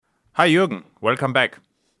Hi, Jürgen. Welcome back.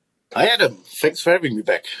 Hi, Adam. Thanks for having me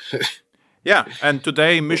back. Yeah, and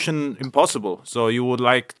today, mission impossible. So you would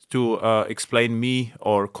like to explain me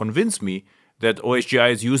or convince me that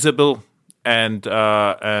OSGi is usable and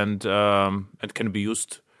can be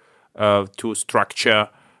used to structure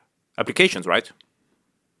applications, right?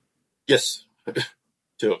 Yes.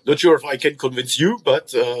 So, not sure if I can convince you,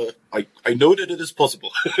 but I know that it is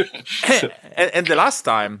possible. And the last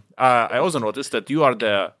time, I also noticed that you are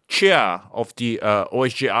the chair of the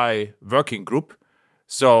OSGi working group.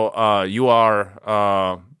 So you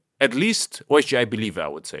are at least OSGi believer, I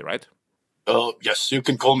would say, right? Yes, you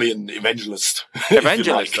can call me an evangelist.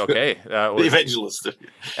 Evangelist, like. okay. Evangelist.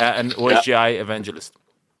 An OSGi evangelist.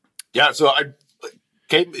 Yeah, so I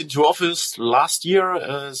came into office last year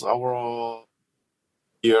as our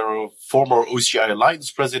former OSGi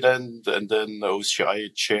Alliance president, and then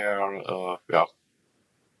OSGi chair,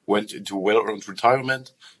 went into well-earned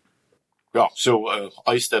retirement. Yeah, so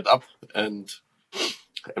I stepped up, and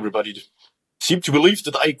everybody seemed to believe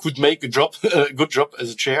that I could make a good job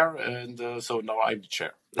as a chair, and so now I'm the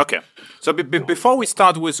chair. Okay. So before we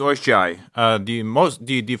start with OSGi,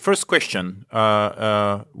 the first question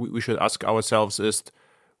we should ask ourselves is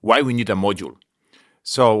why we need a module.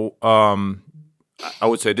 So I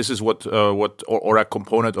would say this is what or a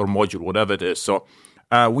component or module, whatever it is. So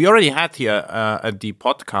we already had here at the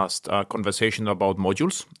podcast conversation about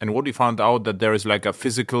modules, and what we found out that there is like a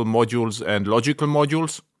physical modules and logical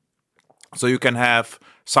modules. So you can have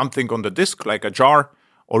something on the disk like a jar,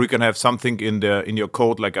 or you can have something in your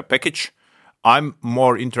code like a package. I'm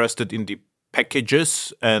more interested in the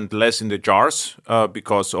packages and less in the jars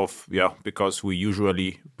because of the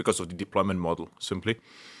deployment model simply.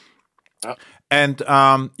 And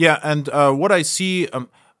what I see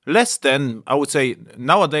less than, I would say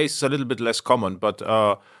nowadays it's a little bit less common, but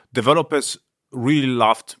developers really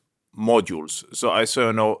loved modules. So I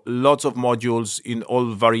saw lots of modules in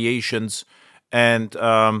all variations, and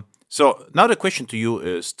so now the question to you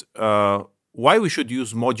is why we should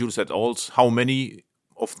use modules at all? How many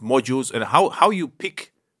of modules, and how you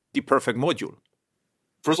pick the perfect module?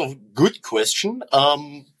 First of all, good question.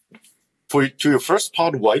 To your first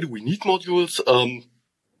part, why do we need modules?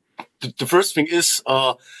 The first thing is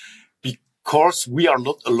because we are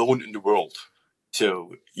not alone in the world.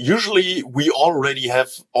 So usually we already have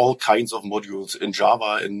all kinds of modules in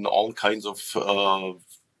Java and all kinds of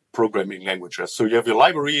programming languages. So you have your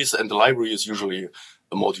libraries, and the library is usually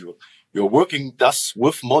a module. You're working thus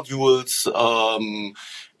with modules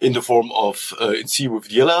in the form of in C with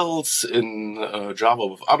DLLs, in Java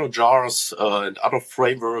with other jars and other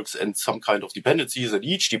frameworks and some kind of dependencies, and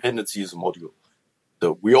each dependency is a module.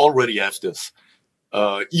 So we already have this.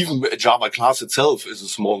 Even a Java class itself is a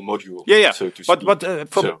small module. Yeah. So to but speak.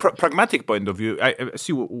 From pragmatic point of view, I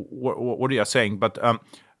see what you are saying. But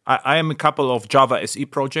I am a couple of Java SE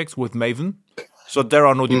projects with Maven, so there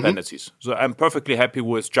are no dependencies. So I'm perfectly happy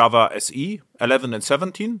with Java SE 11 and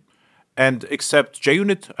 17, and except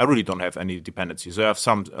JUnit, I really don't have any dependencies. I have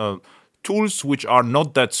some tools which are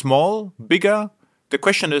not that small, bigger. The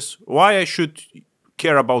question is why I should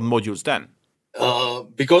care about modules then?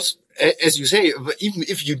 Because, as you say, even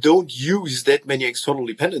if you don't use that many external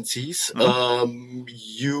dependencies,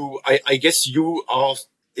 I guess you are,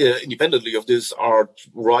 independently of this, are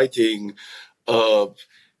writing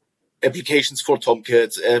applications for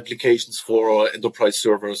Tomcats, applications for enterprise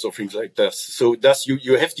servers or things like that. So thus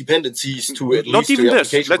you have dependencies to at not least even the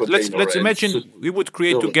this. application Let's imagine we would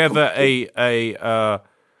create together a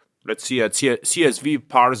let's see a CSV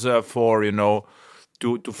parser for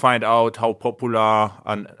to find out how popular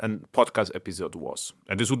an podcast episode was.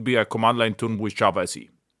 And this would be a command line tool with Java SE.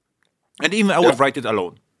 And even I would write it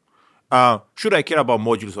alone. Should I care about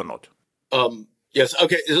modules or not? Yes.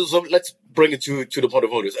 Okay. So let's bring it to the point of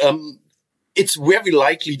modules. It's very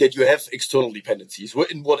likely that you have external dependencies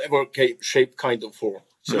in whatever shape, kind, or form.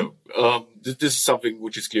 So this is something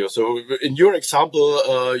which is clear. So in your example,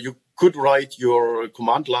 you could write your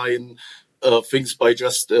command line things by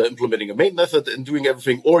just implementing a main method and doing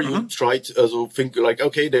everything, or you try to think like,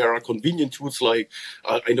 okay, there are convenient tools like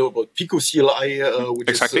I know about Pico CLI, which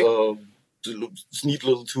exactly. is this neat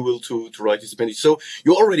little tool to write these dependencies. So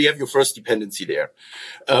you already have your first dependency there.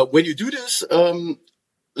 When you do this,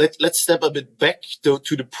 let's step a bit back to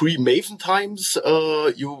the pre-Maven times.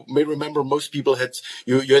 You may remember most people had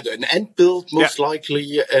you had an end build most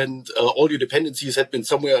likely, and all your dependencies had been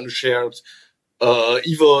somewhere on a shared.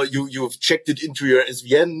 Either you've checked it into your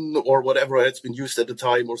SVN or whatever has been used at the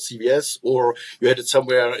time, or CVS, or you had it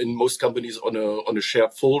somewhere in most companies on a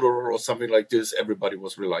shared folder or something like this. Everybody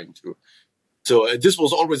was relying to. So this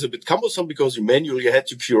was always a bit cumbersome because you manually had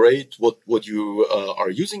to curate what you are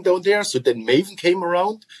using down there. So then Maven came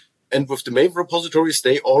around, and with the Maven repositories,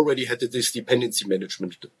 they already had this dependency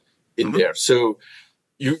management in there. So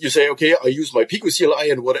you say, okay, I use my Pico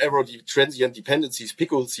CLI, and whatever the transient dependencies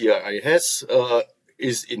Pico CLI has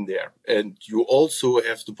is in there. And you also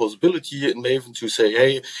have the possibility in Maven to say,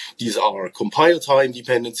 hey, these are compile time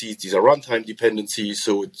dependencies, these are runtime dependencies.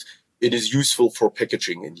 So it is useful for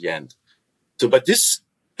packaging in the end. So, but this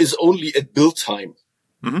is only at build time.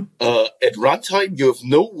 At runtime, you have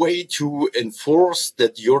no way to enforce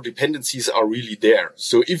that your dependencies are really there.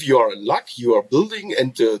 So if you are in luck, you are building,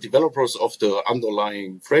 and the developers of the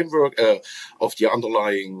underlying framework, of the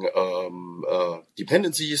underlying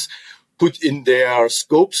dependencies put in their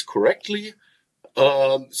scopes correctly.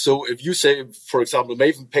 So if you say, for example,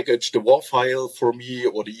 Maven package the WAR file for me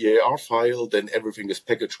or the EAR file, then everything is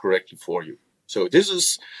packaged correctly for you. So this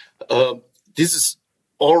is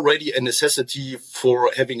already a necessity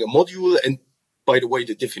for having a module. And by the way,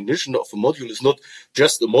 the definition of a module is not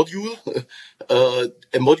just a module.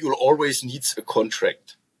 A module always needs a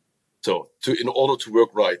contract. So in order to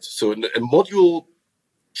work right. So a module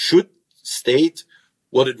should state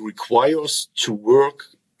what it requires to work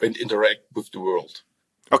and interact with the world.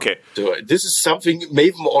 Okay. So this is something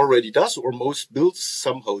Maven already does, or most builds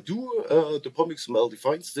somehow do. The POM.XML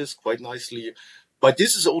defines this quite nicely, but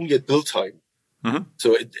this is only at build time.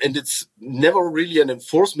 So, it's never really an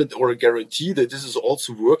enforcement or a guarantee that this is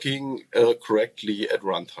also working correctly at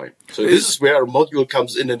runtime. So this is where a module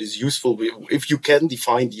comes in and is useful if you can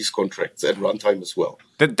define these contracts at runtime as well.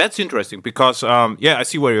 That's interesting because, I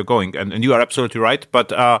see where you're going, and you are absolutely right.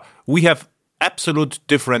 But we have absolute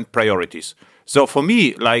different priorities. So for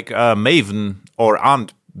me, like Maven or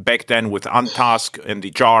Ant back then with Ant Task and the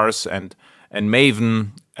jars and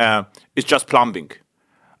Maven, it's just plumbing.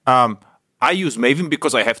 I use Maven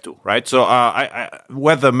because I have to, right? So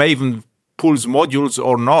whether Maven pulls modules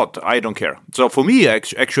or not, I don't care. So for me,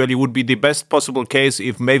 actually, would be the best possible case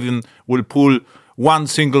if Maven will pull one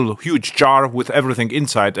single huge jar with everything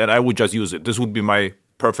inside, and I would just use it. This would be my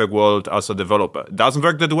perfect world as a developer. It doesn't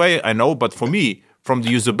work that way, I know, but for me, from the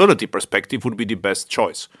usability perspective, would be the best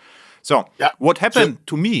choice. So what happened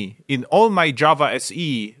to me in all my Java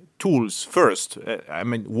SE tools first,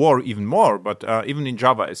 War even more, but even in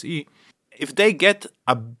Java SE, if they get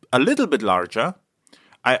a little bit larger,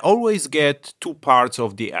 I always get two parts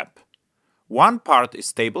of the app. One part is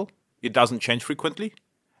stable. It doesn't change frequently.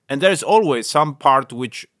 And there is always some part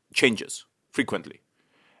which changes frequently.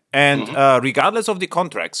 And regardless of the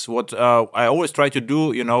contracts, what I always try to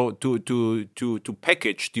do, to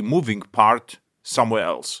package the moving part somewhere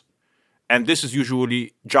else. And this is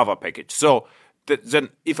usually Java package. So then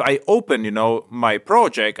if I open, my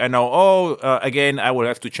project, I know, again, I will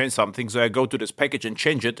have to change something. So I go to this package and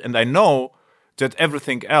change it. And I know that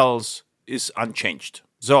everything else is unchanged.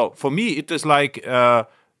 So for me, it is like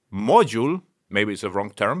module, maybe it's a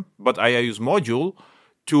wrong term, but I use module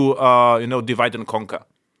to, divide and conquer.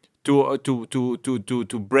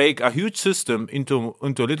 To break a huge system into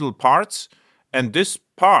little parts. And these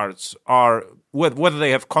parts are, whether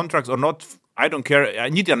they have contracts or not, I don't care. I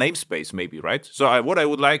need a namespace, maybe, right? So what I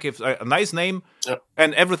would like is a nice name,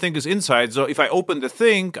 and everything is inside. So if I open the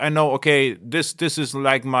thing, I know, okay, this is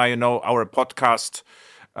like my, our podcast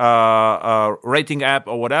rating app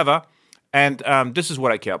or whatever, and this is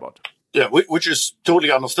what I care about. Yeah, which is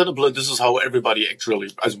totally understandable, and this is how everybody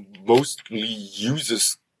actually, mostly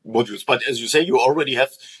uses modules. But as you say, you already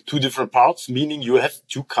have two different parts, meaning you have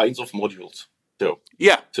two kinds of modules. So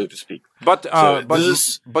to speak. But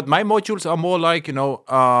my modules are more like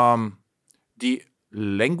the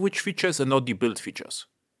language features and not the build features.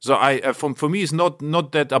 So for me it's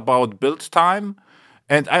not that about build time,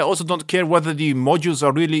 and I also don't care whether the modules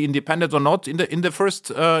are really independent or not in the first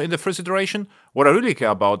iteration. What I really care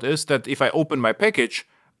about is that if I open my package,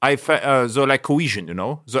 so like cohesion,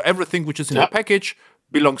 so everything which is in the package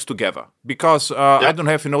belongs together, because I don't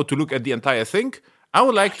have to look at the entire thing. I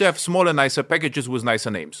would like to have smaller, nicer packages with nicer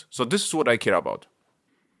names. So this is what I care about.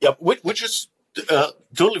 Yeah, which is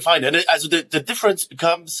totally fine. And the difference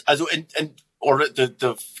becomes,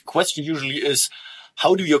 the question usually is,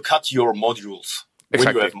 how do you cut your modules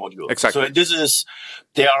when you have modules? Exactly. So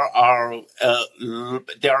there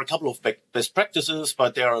are a couple of best practices,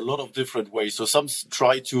 but there are a lot of different ways. So some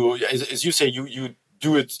try to, as you say, you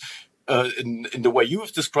do it in the way you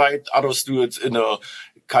have described. Others do it in a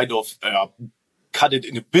kind of cut it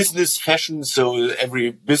in a business fashion. So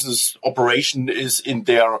every business operation is in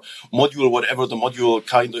their module, whatever the module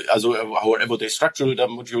however they structure their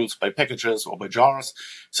modules, by packages or by jars.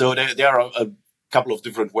 So there are a couple of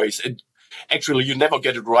different ways. And actually you never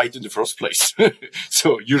get it right in the first place.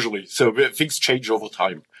 So usually, so things change over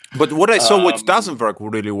time. But what I saw, which doesn't work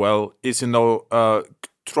really well, is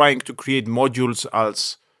trying to create modules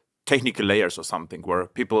as technical layers or something, where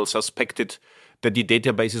people suspected that the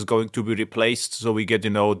database is going to be replaced, so we get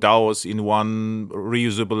DAOs in one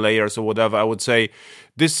reusable layers or whatever. I would say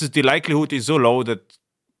the likelihood is so low that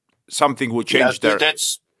something will change there.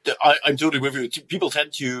 I'm totally with you. People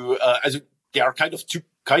tend to, there are kind of two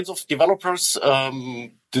kinds of developers.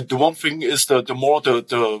 The one thing is the more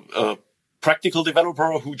practical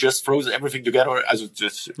developer who just throws everything together,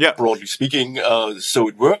 broadly speaking, so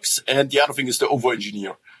it works. And the other thing is the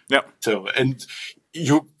over-engineer. Yeah. So, and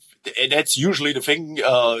that's usually the thing.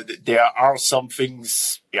 There are some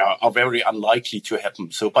things, are very unlikely to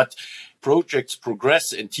happen. So, but projects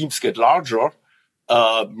progress and teams get larger.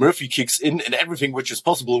 Murphy kicks in, and everything which is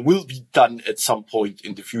possible will be done at some point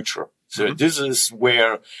in the future. So this is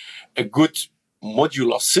where a good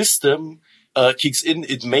modular system kicks in.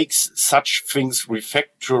 It makes such things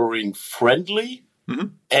refactoring friendly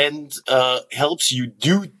and helps you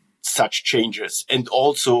do such changes, and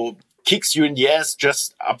also kicks you in the ass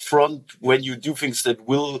just upfront when you do things that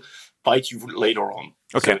will bite you later on.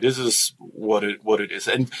 Okay. So this is what it is.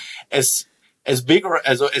 And as bigger,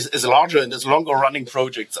 as larger and as longer running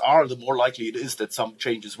projects are, the more likely it is that some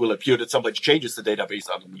changes will appear, that somebody changes the database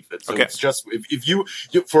underneath it. So it's just, if you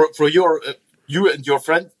for your, you and your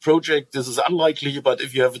friend project, this is unlikely, but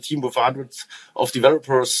if you have a team with hundreds of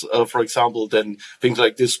developers, for example, then things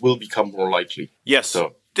like this will become more likely. Yes.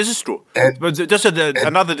 So. This is true. But there's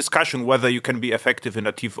another discussion whether you can be effective in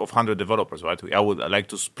a team of 100 developers, right? I would like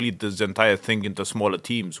to split this entire thing into smaller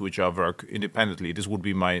teams which work independently. This would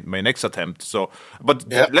be my next attempt. So, but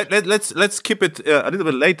let's keep it a little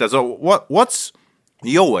bit later. So, what's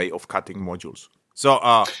your way of cutting modules? So,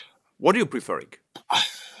 what are you preferring?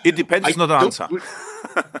 It depends. It's not an answer.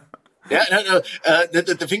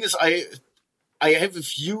 The thing is, I have a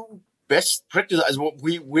few best practice, as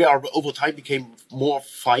we are over time became more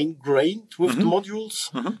fine-grained with the modules,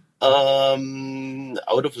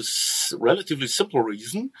 out of a relatively simple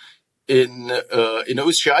reason. In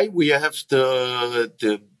OSGi, we have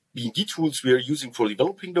the B&D tools we are using for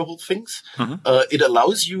developing the whole things. It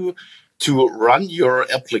allows you to run your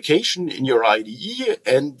application in your IDE,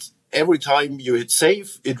 and every time you hit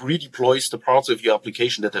save, it redeploys the parts of your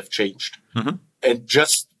application that have changed.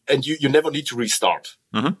 And you never need to restart.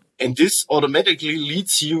 And this automatically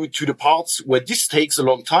leads you to the parts where this takes a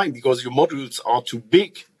long time because your modules are too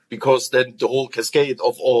big, because then the whole cascade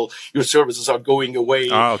of all your services are going away.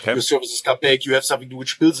 Your services come back. You have something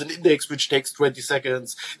which builds an index, which takes 20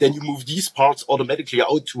 seconds. Then you move these parts automatically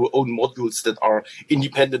out to own modules that are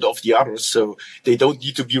independent of the others. So they don't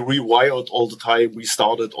need to be rewired all the time,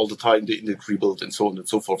 restarted all the time, the index rebuilt, and so on and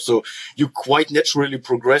so forth. So you quite naturally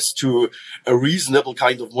progress to a reasonable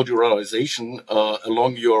kind of modularization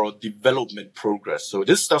along your development progress. So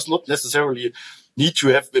this does not necessarily need to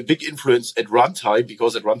have a big influence at runtime,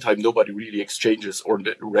 because at runtime nobody really exchanges or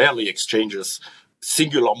rarely exchanges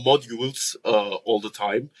singular modules all the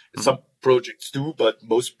time. Some projects do, but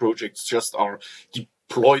most projects just are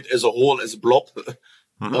deployed as a whole, as a blob.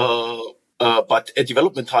 But at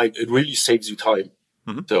development time, it really saves you time.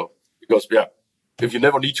 So, because if you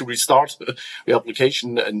never need to restart the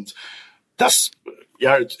application, and thus,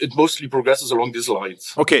 it mostly progresses along these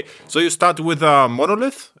lines. Okay, so you start with a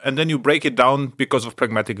monolith, and then you break it down because of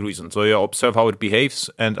pragmatic reasons. So you observe how it behaves,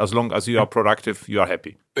 and as long as you are productive, you are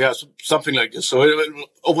happy. Yeah, something like this. So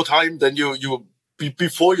over time, then you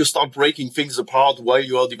before you start breaking things apart while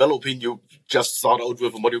you are developing, you just start out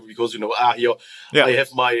with a module because I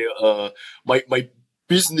have my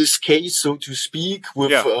business case, so to speak,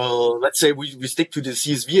 with, let's say we stick to the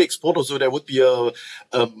CSV exporter. So there would be a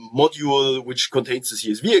module which contains the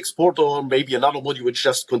CSV exporter, maybe another module which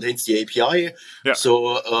just contains the API.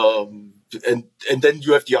 So, and then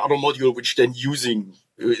you have the other module which then is using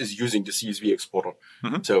the CSV exporter.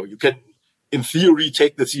 So you can, in theory,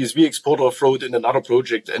 take the CSV exporter, throw it in another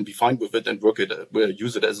project and be fine with it and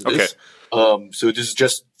use it as it is. So this is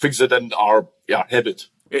just things that then are, habit.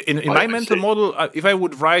 In my mental model, if I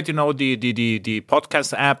would write, the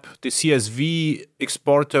podcast app, the CSV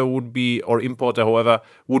exporter would be, or importer, however,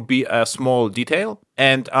 would be a small detail.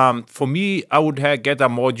 And for me, I would get a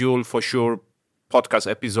module for sure, podcast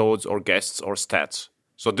episodes or guests or stats.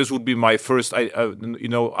 So this would be my first,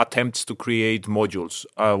 attempts to create modules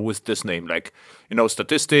with this name, like,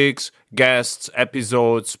 statistics, guests,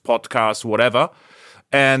 episodes, podcasts, whatever.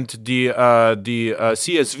 And the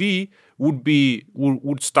CSV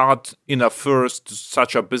would start in a first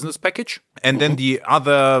such a business package, and then the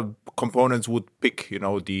other components would pick,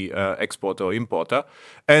 the exporter or importer.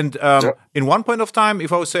 And in one point of time,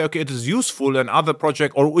 if I would say, okay, it is useful, and other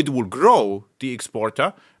project, or it will grow the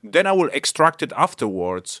exporter, then I will extract it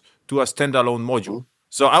afterwards to a standalone module.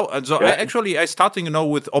 So I starting,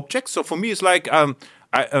 with objects. So for me, it's like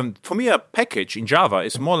for me, a package in Java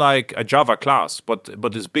is more like a Java class, but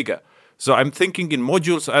it's bigger. So I'm thinking in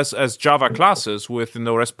modules as Java classes with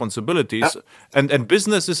responsibilities, and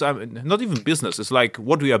business is not even business. It's like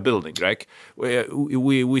what we are building, right?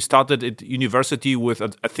 We started at university with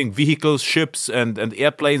I think vehicles, ships, and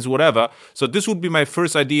airplanes, whatever. So this would be my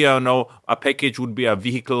first idea. A package would be a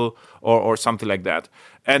vehicle or something like that.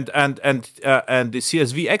 And the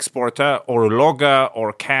CSV exporter or logger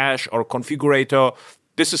or cache or configurator,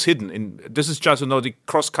 this is hidden. This is just the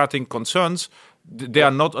cross-cutting concerns. They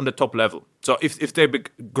are not on the top level. So if they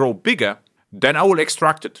grow bigger, then I will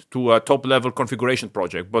extract it to a top level configuration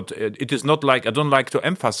project. But it is not like I don't like to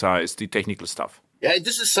emphasize the technical stuff. Yeah,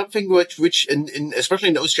 this is something which in especially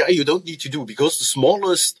in OSGi you don't need to do, because the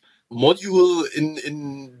smallest module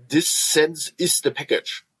in this sense is the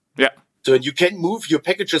package. Yeah. So you can move your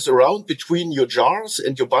packages around between your jars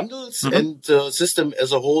and your bundles, and the system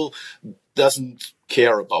as a whole doesn't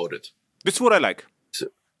care about it. This is what I like.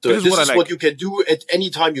 So this is what you can do at any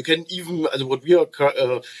time. You can even, what we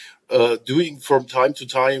are doing from time to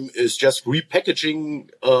time is just repackaging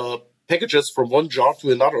packages from one jar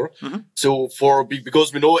to another. So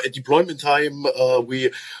because we know at deployment time, we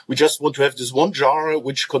just want to have this one jar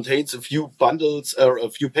which contains a few bundles or a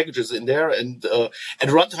few packages in there, and at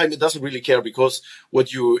runtime it doesn't really care, because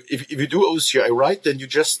if you do OSGi right, then you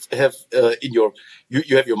just have you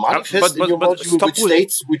have your manifest in your module which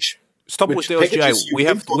states which. Stop with the OSGi.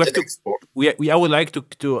 I would like to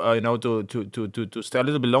stay a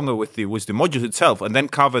little bit longer with the module itself, and then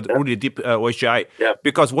cover really deep OSGi. Yeah.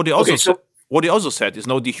 Because what he also said is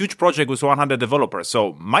the huge project with 100 developers.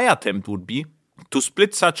 So my attempt would be to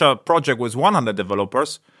split such a project with 100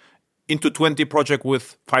 developers into 20 projects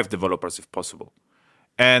with 5 developers, if possible.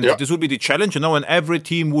 And this would be the challenge, and every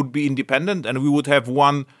team would be independent, and we would have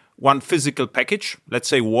one physical package, let's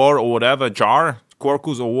say WAR or whatever, jar,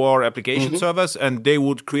 Quarkus or WAR application servers, and they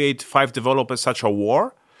would create 5 developers such a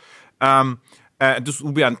WAR. This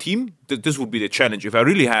would be on team. This would be the challenge if I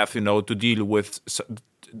really have to deal with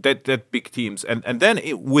that big teams, and then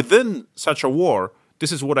within such a WAR,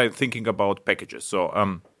 this is what I'm thinking about packages.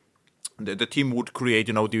 So the team would create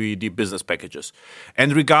the business packages.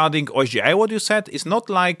 And regarding OSGi, what you said is not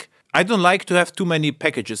like I don't like to have too many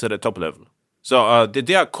packages at the top level. So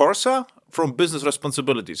they are coarser from business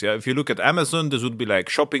responsibilities. Yeah, if you look at Amazon, this would be like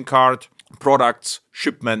shopping cart, products,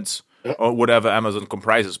 shipments, or whatever Amazon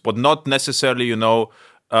comprises, but not necessarily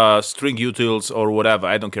string utils or whatever.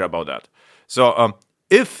 I don't care about that. So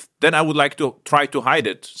then I would like to try to hide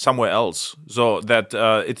it somewhere else, so that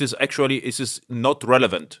it is not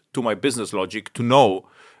relevant to my business logic to know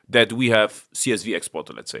that we have CSV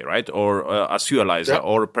exporter, let's say, right, or a serializer,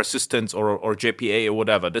 or persistence, or JPA, or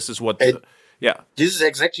whatever. This is what. This is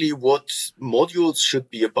exactly what modules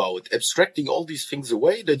should be about. Abstracting all these things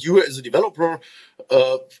away, that you as a developer,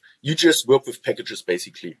 you just work with packages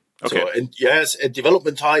basically. Okay. So, and yes, at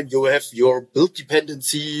development time, you have your build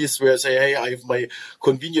dependencies where I say, hey, I have my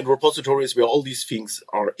convenient repositories where all these things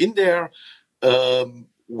are in there,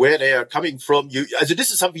 where they are coming from.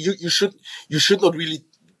 This is something you should not really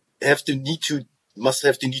must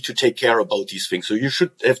have the need to take care about these things. So you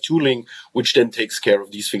should have tooling which then takes care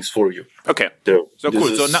of these things for you. Okay. So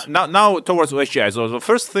cool. So now towards OSGi. So the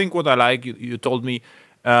first thing what I like, you told me,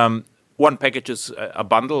 one package is a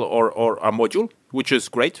bundle or a module, which is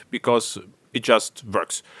great because it just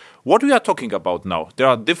works. What we are talking about now, there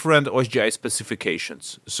are different OSGi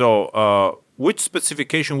specifications. So which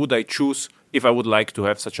specification would I choose if I would like to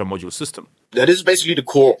have such a module system? That is basically the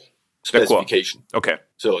core specification. Okay.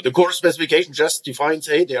 So the core specification just defines,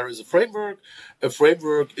 hey, there is a framework. A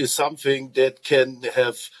framework is something that can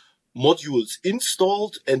have modules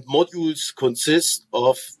installed, and modules consist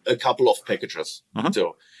of a couple of packages.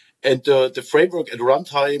 So, and the framework at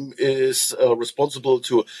runtime is responsible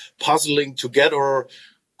to puzzling together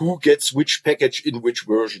who gets which package in which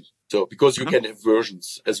version. So, because you can have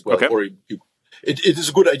versions as well, or it is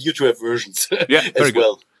a good idea to have versions as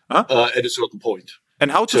well at a certain point.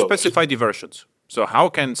 And how to specify the versions? So how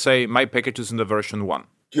can say my package is in the version 1?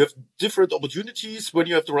 You have different opportunities when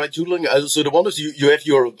you have the right tooling. So the one is you have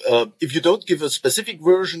your, if you don't give a specific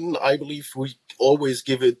version, I believe we always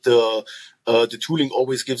give it the tooling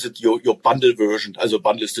always gives it your bundle version. Also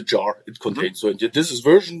bundle is the jar it contains. So this is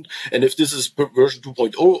version, and if this is version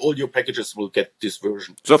 2.0, all your packages will get this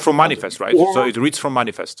version. So from manifest, right? So it reads from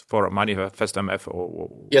manifest for a manifest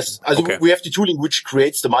MF. Yes, also we have the tooling which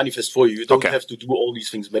creates the manifest for you. You don't have to do all these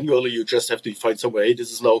things manually. You just have to find somewhere. Hey,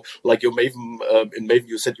 this is now like your Maven. In Maven,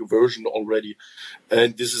 you set your version already,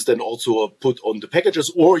 and this is then also put on the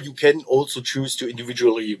packages. Or you can also choose to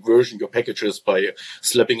individually version your packages by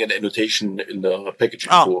slapping an annotation in the package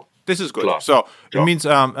info. This is good. Class. So it means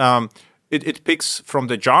it picks from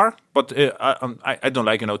the jar, but I don't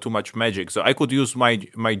like too much magic. So I could use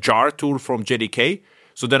my jar tool from JDK.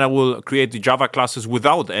 So then I will create the Java classes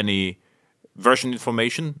without any version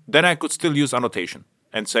information. Then I could still use annotation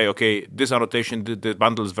and say, okay, this annotation, the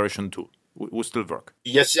bundle is version 2. Will still work.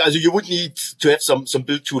 Yes, also you would need to have some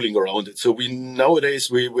build tooling around it. So nowadays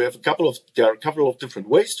we have there are a couple of different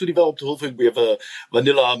ways to develop the whole thing. We have a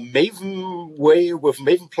vanilla Maven way with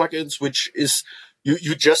Maven plugins, which is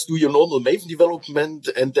you just do your normal Maven development,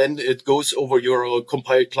 and then it goes over your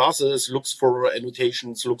compiled classes, looks for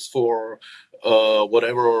annotations, looks for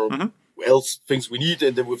whatever else things we need,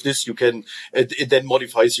 and then with this you can it then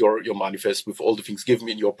modifies your manifest with all the things given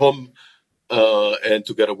in your POM. And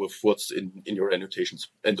together with what's in your annotations.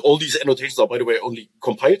 And all these annotations are, by the way, only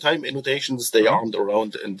compile time annotations. They aren't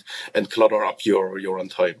around and clutter up your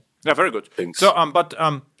runtime. Yeah, very good. Things. So, but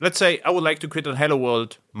let's say I would like to create a Hello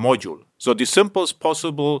World module. So the simplest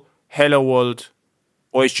possible Hello World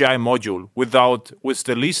OSGi module with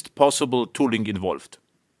the least possible tooling involved.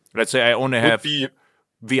 Let's say I only have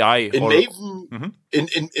VI. In Maven,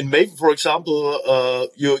 in Maven, for example,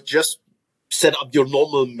 you just set up your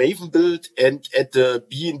normal Maven build and add the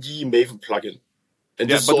BND Maven plugin. And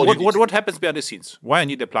but what happens behind the scenes? Why I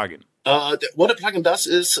need a plugin? What a plugin does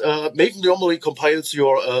is Maven normally compiles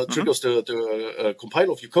your triggers the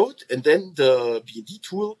compile of your code, and then the BND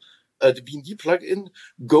tool, the BND plugin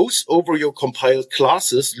goes over your compiled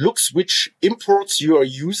classes, looks which imports you are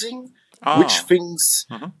using. Which things,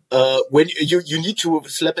 when you need to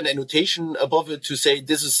slap an annotation above it to say,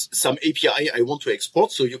 this is some API I want to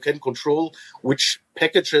export. So you can control which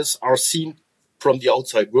packages are seen from the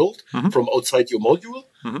outside world, from outside your module.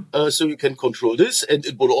 So you can control this, and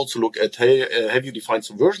it would also look at, hey, have you defined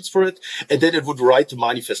some versions for it? And then it would write the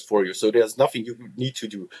manifest for you. So there's nothing you need to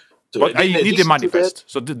do. So but I need the manifest.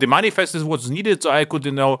 So the manifest is what's needed. So I could,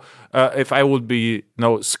 if I would be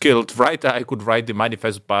skilled writer, I could write the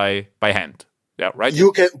manifest by hand. Yeah, right.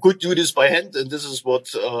 You could do this by hand, and this is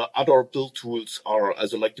what other build tools are,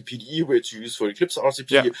 also like the PDE, which you use for Eclipse RCP.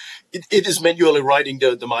 Yeah. It is manually writing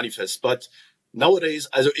the manifest, but nowadays,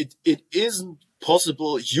 it isn't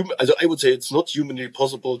possible. I would say it's not humanly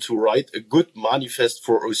possible to write a good manifest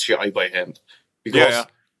for OSGi by hand, because.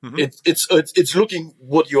 It's looking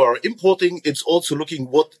what you are importing. It's also looking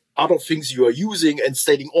what other things you are using and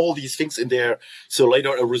stating all these things in there. So later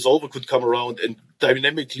a resolver could come around and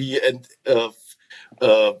dynamically and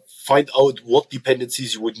find out what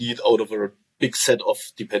dependencies you would need out of a big set of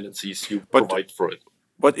dependencies you provide for it.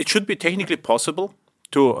 But it should be technically possible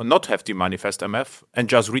to not have the manifest MF and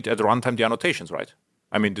just read at runtime the annotations, right?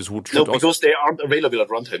 I mean, this would because they aren't available at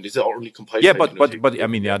runtime. These are only compiled. Yeah, but I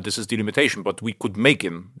mean, this is the limitation. But we could make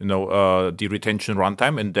the retention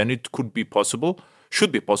runtime, and then it could be possible,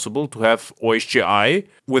 should be possible to have OSGi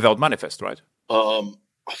without manifest, right?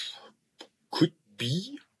 Could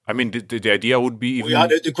be. I mean, the idea would be.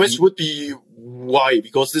 The question would be why,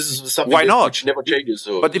 because this is something which never changes.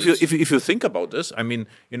 So but if you think about this, I mean,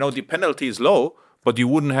 the penalty is low, but you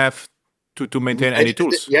wouldn't have to maintain any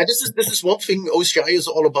tools. This is one thing OSGi is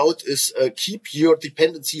all about, is keep your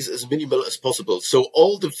dependencies as minimal as possible. So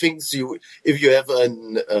all the things if you have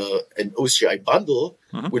an OSGi bundle,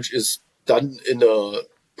 which is done in a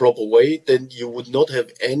proper way, then you would not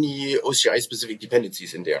have any OSGi specific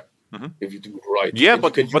dependencies in there. If you do it right. Yeah,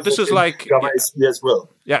 but this is like Java SE as well.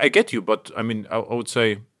 Yeah, I get you, but I mean, I would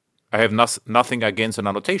say I have nothing against an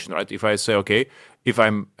annotation, right? If I say, okay, if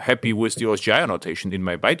I'm happy with the OSGi annotation in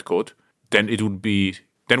my bytecode, then it would be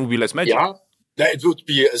less magic. Yeah, it would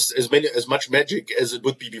be as much magic as it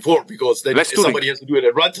would be before, because then somebody has to do it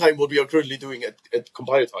at runtime, what we are currently doing at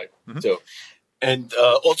compile time. So, and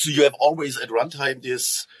also you have always at runtime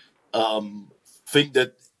this thing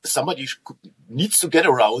that somebody needs to get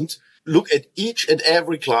around. Look at each and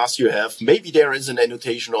every class you have. Maybe there is an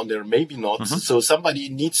annotation on there, maybe not. So somebody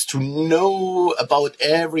needs to know about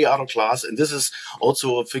every other class. And this is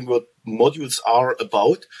also a thing what modules are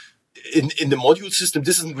about. In the module system,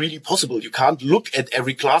 this isn't really possible. You can't look at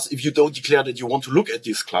every class if you don't declare that you want to look at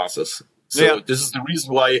these classes. So this is the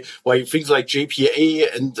reason why things like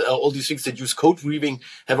JPA and all these things that use code weaving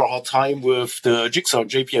have a hard time with the Jigsaw and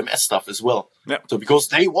JPMS stuff as well. Yeah. So because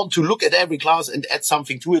they want to look at every class and add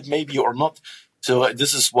something to it, maybe or not. So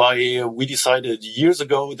this is why we decided years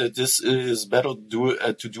ago that this is better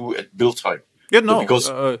to do at build time. Yeah, no, so because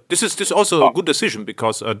this is also a good decision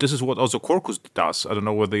because this is what also Quarkus does. I don't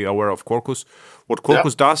know whether you're aware of Quarkus. What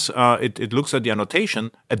Quarkus does, it looks at the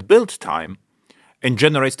annotation at build time and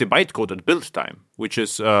generates the bytecode at build time, which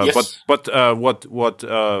is yes. But what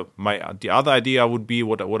the other idea would be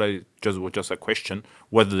what I was just a question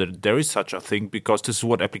whether there is such a thing, because this is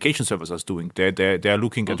what application servers are doing. They are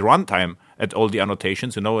looking at runtime at all the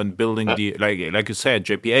annotations, and building the like you said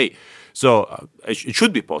JPA. So it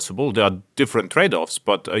should be possible. There are different trade-offs,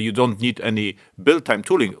 but you don't need any build time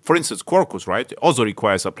tooling. For instance, Quarkus, right, also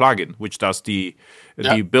requires a plugin which does the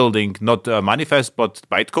building, not manifest but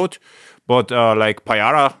bytecode. But like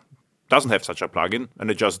Payara doesn't have such a plugin,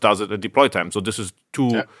 and it just does it at deploy time. So this is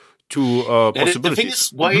two possibilities. The thing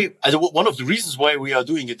is, one of the reasons why we are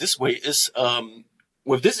doing it this way is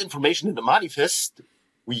with this information in the manifest,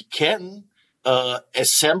 we can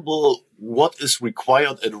assemble what is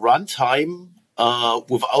required at runtime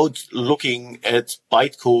without looking at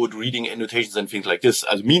bytecode, reading annotations, and things like this.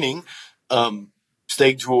 Meaning,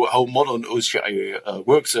 staying to how modern OSGi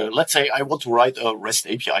works. Let's say I want to write a REST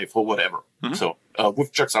API for whatever. So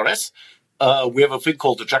with JaxRS, we have a thing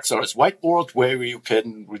called the JaxRS whiteboard where you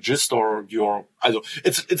can register your.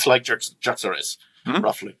 It's like JaxRS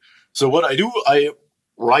roughly. So what I do, I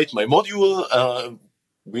write my module.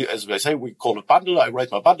 As I say, we call it bundle. I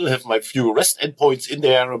write my bundle, have my few REST endpoints in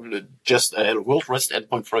there, just a Hello World REST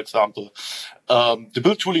endpoint, for example. The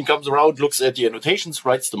build tooling comes around, looks at the annotations,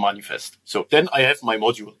 writes the manifest. So then I have my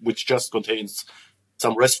module, which just contains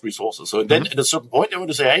some REST resources. So then at a certain point, I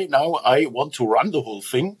want to say, hey, now I want to run the whole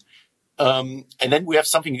thing. And then we have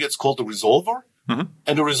something that's called the resolver. And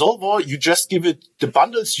the resolver, you just give it the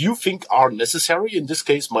bundles you think are necessary. In this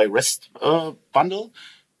case, my REST bundle.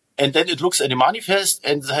 And then it looks at the manifest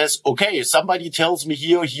and says, okay, somebody tells me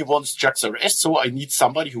here he wants JaxRS, so I need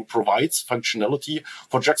somebody who provides functionality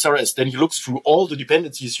for JaxRS. Then he looks through all the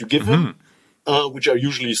dependencies you give him, which are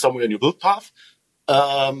usually somewhere in your build path.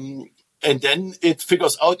 And then it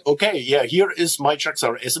figures out, okay, here is my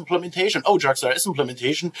JaxRS implementation. Oh, JaxRS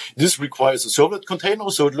implementation, this requires a servlet container.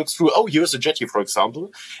 So it looks through, here's a Jetty, for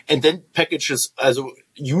example, and then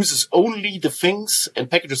uses only the things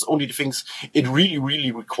and packages only the things it really,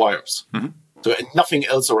 really requires. So, and nothing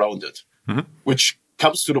else around it, which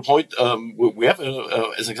comes to the point, we have,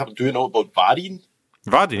 as an example, do you know about Vardin?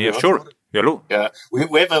 Vardin, yeah, sure. Yeah,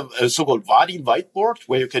 we have a so-called Vardin whiteboard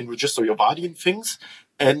where you can register your Vardin things.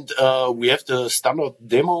 And we have the standard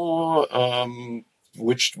demo,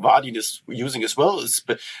 which Vardin is using as well. It's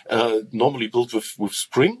normally built with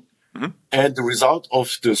Spring. And the result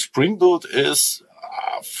of the Spring build is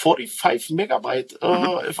 45 megabyte,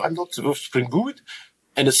 if I'm not with Spring Boot.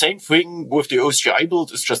 And the same thing with the OSGi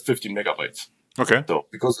build is just 15 megabytes. Okay. So,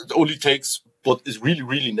 because it only takes what is really,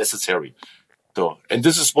 really necessary. So, and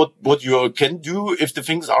this is what you can do if the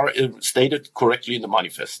things are stated correctly in the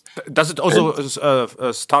manifest. Does it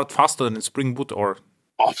also start faster than in Spring Boot, or?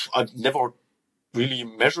 I've never really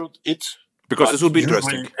measured it. Because this would be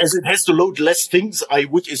interesting. As it has to load less things, I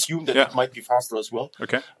would assume that it might be faster as well.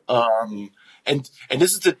 Okay. And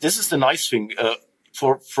this is the nice thing.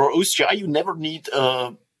 For OSGi, you never need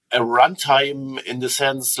a runtime in the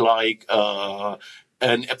sense like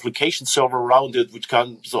an application server around it, which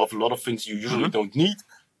comes of a lot of things you usually don't need,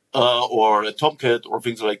 or a Tomcat or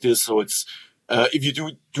things like this. So it's if you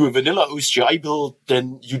do a vanilla OSGi build,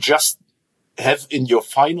 then you just have in your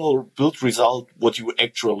final build result what you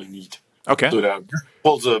actually need. Okay. So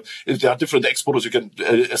there are different exporters. You can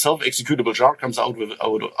a self-executable jar comes out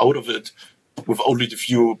of it with only the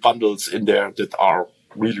few bundles in there that are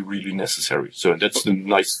really, really necessary. So that's the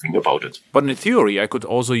nice thing about it. But in theory, I could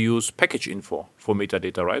also use package info for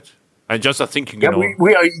metadata, right? I just are thinking,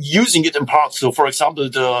 we are using it in parts. So, for example,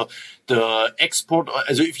 the export.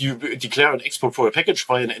 So, if you declare an export for a package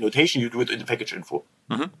via an annotation, you do it in the package info.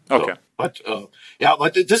 Okay. So,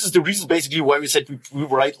 but this is the reason basically why we said we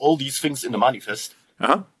write all these things in the manifest.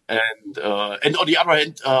 And on the other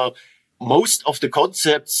hand, most of the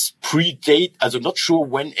concepts predate. I'm not sure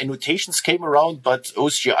when annotations came around, but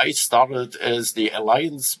OSGi started as the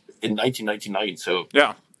Alliance in 1999. So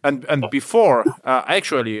yeah. And before,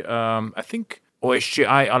 actually, I think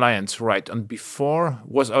OSGi Alliance, right? And before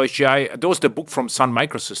was OSGi. There was the book from Sun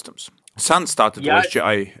Microsystems. Sun started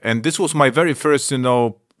OSGi, and this was my very first,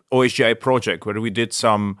 OSGi project where we did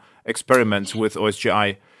some experiments with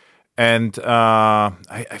OSGi. And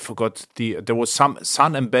I forgot there was some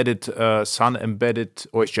Sun embedded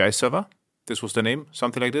OSGi server. This was the name,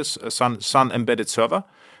 something like this. A Sun embedded server.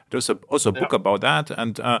 There's also a book about that,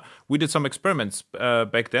 and we did some experiments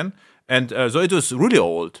back then. And so it was really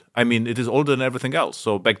old. I mean, it is older than everything else.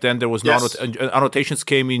 So back then there was no annotations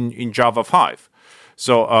came in Java 5.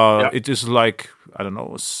 So it is like, I don't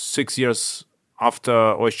know, 6 years after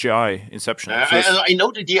OSGi inception. I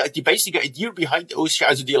know that the basic idea behind OSGi,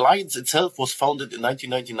 also the alliance itself, was founded in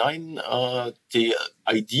 1999. The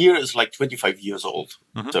idea is like 25 years old.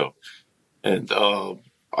 So, and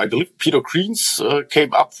I believe Peter Kreens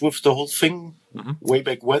came up with the whole thing way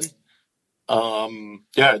back when. Then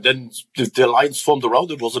the alliance formed around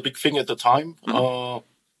it. Was a big thing at the time. But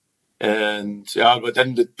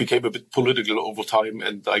then it became a bit political over time,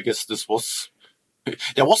 and I guess this was.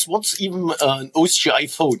 There was once even an OSGi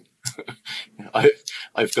phone.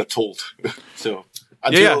 I've got told. So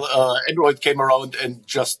until Android came around and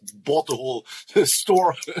just bought the whole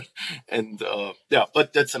store, and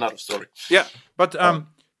but that's another story. Yeah, but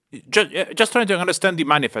just trying to understand the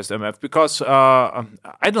manifest MF, because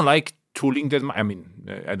I don't like tooling that. I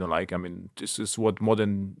mean, this is what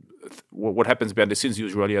happens behind the scenes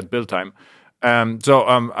usually at build time.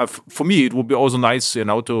 For me, it would be also nice,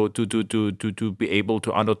 to be able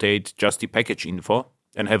to annotate just the package info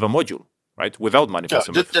and have a module, right, without manifest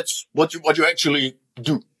MF. That's what you actually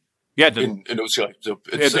do. Yeah, in OSGi. So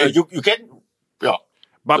it's, you can.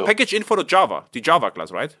 But package info to Java, the Java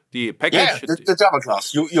class, right? The package. Yeah, the Java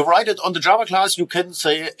class. You write it on the Java class. You can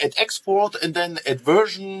say add export and then add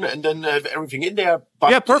version and then have everything in there.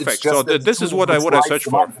 But perfect. So this is what I search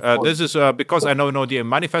for. This is because I know the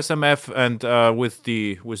manifest MF and with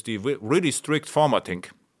the really strict formatting.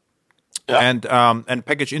 Yeah. And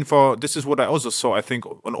package info. This is what I also saw, I think,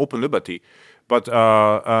 on Open Liberty. But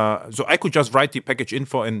so I could just write the package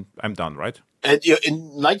info and I'm done, right? And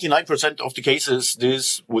in 99% of the cases,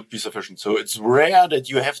 this would be sufficient. So it's rare that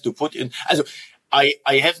you have to put in. Also, I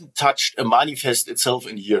haven't touched a manifest itself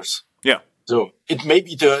in years. Yeah. So it may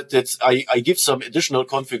be that I give some additional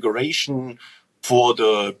configuration for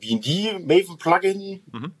the BND Maven plugin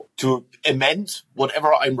to amend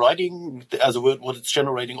whatever I'm writing as what it's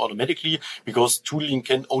generating automatically, because tooling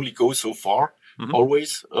can only go so far.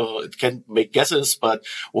 Always, it can make guesses, but,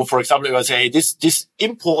 for example, if I say, hey, this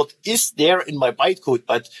import is there in my bytecode,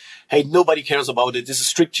 but hey, nobody cares about it. This is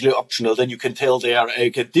strictly optional. Then you can tell there,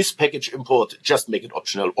 okay, this package import, just make it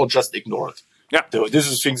optional or just ignore it. Yeah. So this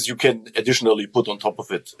is things you can additionally put on top of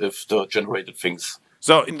it if the generated things.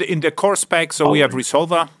 So in the core spec, we have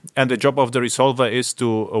resolver, and the job of the resolver is to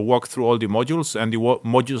walk through all the modules, and the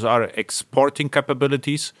modules are exporting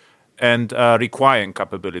capabilities and requiring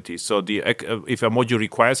capabilities. So if a module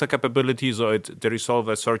requires a capability, so the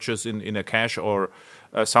resolver searches in a cache or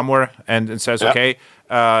somewhere and says, okay,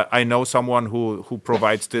 I know someone who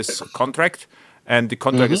provides this contract, and the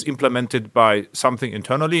contract is implemented by something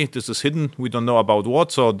internally. This is hidden. We don't know about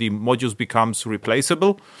what. So the modules becomes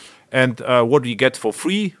replaceable. And what we get for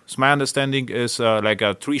free, as my understanding, is like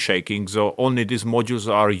a tree shaking. So only these modules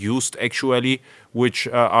are used actually, which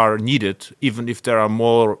are needed. Even if there are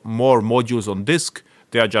more modules on disk,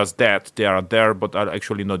 they are just dead. They are there, but are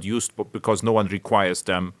actually not used because no one requires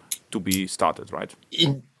them to be started, right?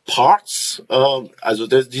 In parts,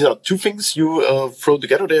 these are two things you throw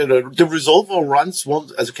together there. The resolver runs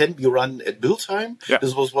can be run at build time. Yeah.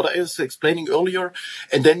 This was what I was explaining earlier.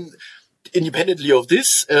 And then independently of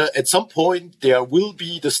this, at some point, there will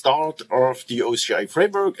be the start of the OSGi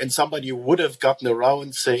framework, and somebody would have gotten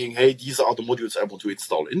around saying, hey, these are the modules I want to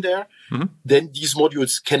install in there. Then these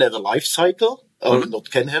modules can have a life cycle, or not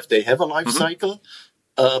can have, they have a life cycle.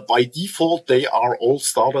 By default, they are all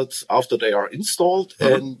started after they are installed,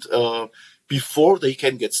 and before they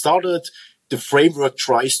can get started, the framework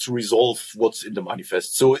tries to resolve what's in the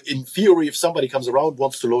manifest. So in theory, if somebody comes around,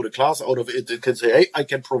 wants to load a class out of it, it can say, hey, I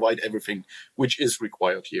can provide everything which is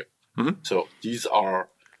required here. So these are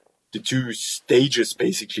the two stages,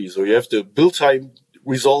 basically. So you have the build time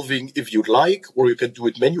resolving if you'd like, or you can do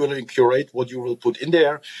it manually and curate what you will put in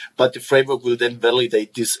there. But the framework will then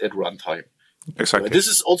validate this at runtime. Exactly. This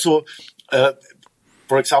is also,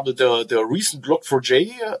 for example, the recent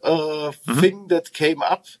Log4j thing that came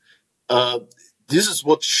up. This is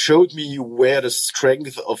what showed me where the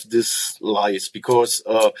strength of this lies, because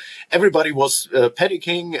everybody was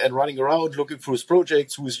panicking and running around looking for his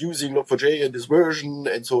projects, who is using Log4j in this version,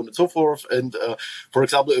 and so on and so forth. And for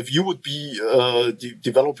example, if you would be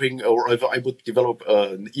developing, or if I would develop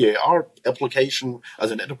an EAR application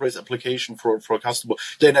as an enterprise application for a customer,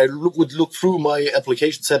 then I would look through my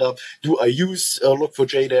application setup. Do I use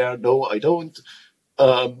Log4j there? No, I don't.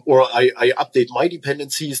 or I update my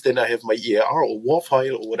dependencies, then I have my EAR or WAR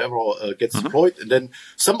file or whatever gets deployed. And then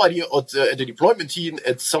somebody at the deployment team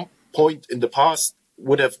at some point in the past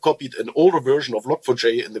would have copied an older version of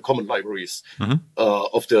Log4j in the common libraries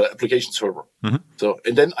of the application server. So,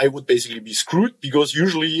 and then I would basically be screwed because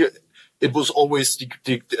usually it was always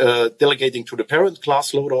delegating to the parent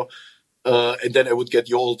class loader, and then I would get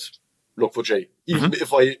the old Log4j, even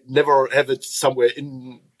if I never have it somewhere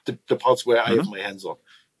in the parts where I have my hands on.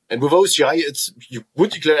 And with OSGi, you would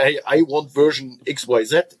declare, hey, I want version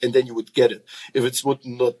XYZ, and then you would get it. If it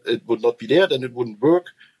would not be there, then it wouldn't work.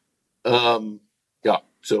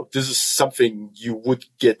 So this is something you would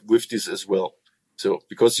get with this as well. So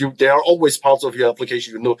because there are always parts of your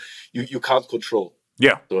application you can't control.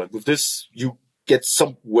 Yeah. So with this, you get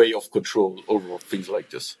some way of control over things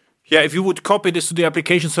like this. Yeah, if you would copy this to the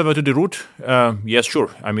application server to the root, yes,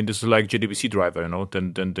 sure. I mean, this is like JDBC driver,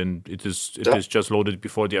 then it is just loaded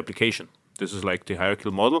before the application. This is like the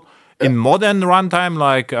hierarchical model. Yeah. In modern runtime,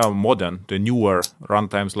 like the newer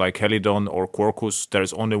runtimes like Helidon or Quarkus, there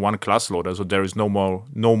is only one class loader, so there is no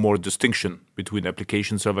more distinction between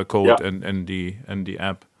application server code and the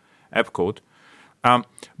app code.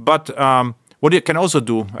 What you can also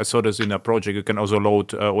do, I saw this in a project, you can also load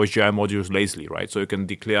OSGi modules lazily, right? So you can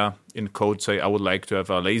declare in code, say, I would like to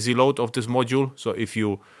have a lazy load of this module. So if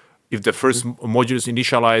the first module is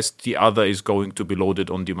initialized, the other is going to be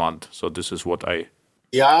loaded on demand. So this is what I...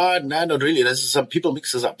 Yeah, no, not really. Some people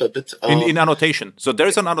mix this up a bit. In annotation. So there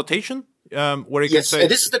is an annotation where you can say... Yes,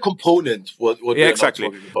 this is the component. What yeah,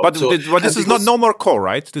 exactly. But this is no more core,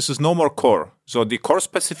 right? This is no more core. So the core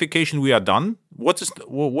specification, we are done. What is the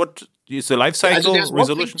lifecycle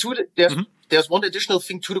resolution? There's one additional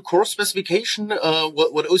thing to the core specification.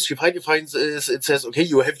 What OSGi defines is it says, okay,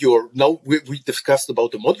 you have we discussed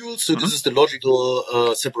about the modules. So this is the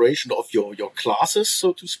logical separation of your classes,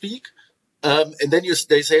 so to speak. And then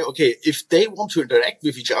they say, okay, if they want to interact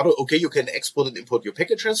with each other, okay, you can export and import your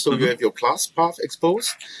packages. So you have your class path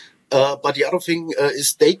exposed. But the other thing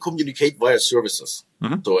is they communicate via services.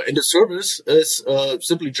 So, and the service is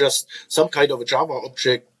simply just some kind of a Java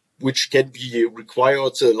object which can be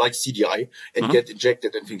required like CDI and get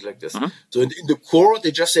injected and things like this. So in the core, they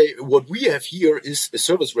just say what we have here is a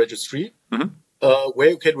service registry where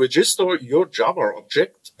you can register your Java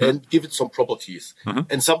object and give it some properties.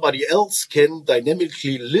 And somebody else can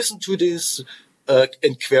dynamically listen to this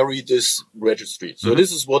and query this registry. So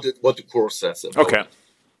this is what the core says. Okay.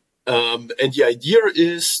 And the idea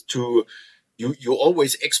is you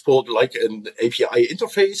always export like an API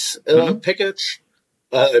interface package,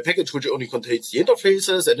 a package which only contains the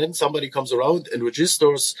interfaces, and then somebody comes around and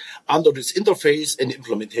registers under this interface an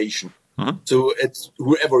implementation. So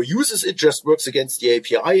whoever uses it just works against the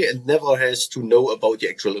API and never has to know about the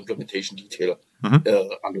actual implementation detail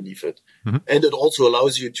underneath it. And it also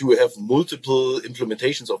allows you to have multiple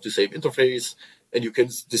implementations of the same interface, and you can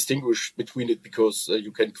distinguish between it because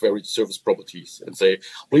you can query the service properties and say,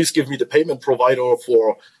 please give me the payment provider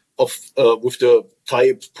with the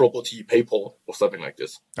type property PayPal or something like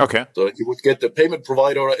this. Okay. So you would get the payment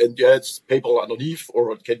provider and it's PayPal underneath,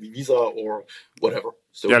 or it can be Visa or whatever.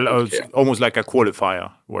 So it's almost like a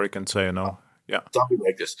qualifier where you can say, yeah, something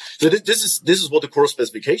like this. So this is what the core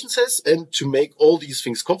specification says, and to make all these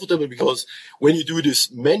things comfortable, because when you do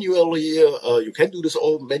this manually, you can do this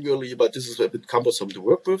all manually, but this is a bit cumbersome to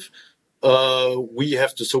work with. We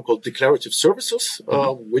have the so-called declarative services,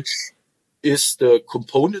 which is the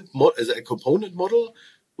component model,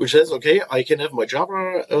 which says, okay, I can have my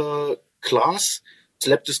Java class,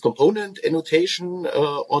 slap this component annotation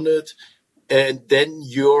on it, and then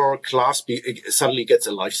your class suddenly gets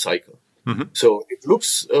a life cycle. So it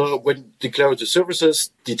looks, when declarative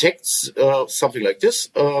services detects something like this,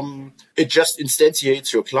 it just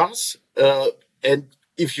instantiates your class. And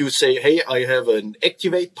if you say, hey, I have an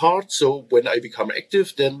activate part, so when I become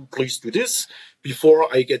active, then please do this.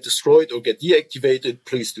 Before I get destroyed or get deactivated,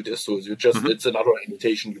 please do this. So you just it's another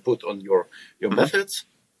annotation you put on your methods.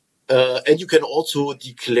 And you can also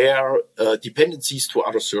declare dependencies to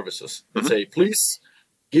other services. And say, please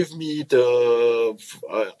give me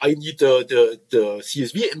I need the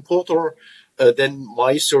CSV importer. Then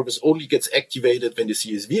my service only gets activated when the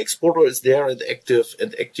CSV exporter is there and active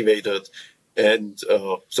and activated. And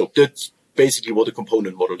so that's basically what the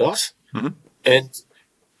component model does. And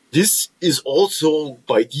this is also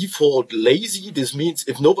by default lazy. This means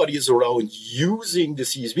if nobody is around using the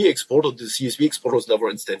CSV exporter is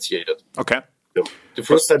never instantiated. Okay. So the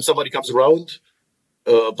first time somebody comes around,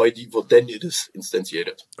 by default, then it is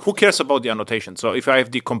instantiated. Who cares about the annotation? So if I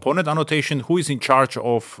have the component annotation, who is in charge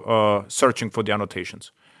of searching for the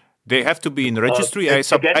annotations? They have to be in the registry. I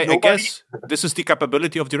guess this is the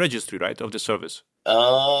capability of the registry, right, of the service.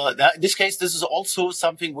 In this case, this is also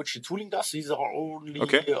something which the tooling does. These are only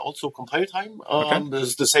also compile time.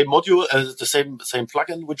 There's the same module, the same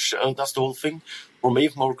plugin which does the whole thing from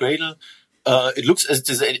Maven or Gradle. It looks at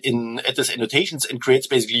this annotations and creates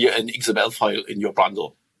basically an XML file in your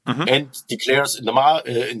bundle. And declares in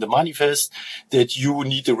the manifest that you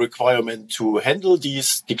need a requirement to handle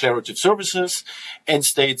these declarative services, and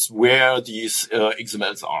states where these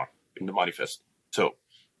XMLs are in the manifest. So,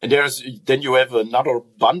 and then you have another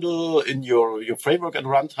bundle in your framework at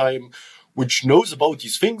runtime, which knows about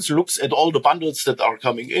these things, looks at all the bundles that are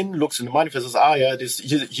coming in, looks in the manifest,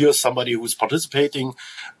 says, here's somebody who's participating,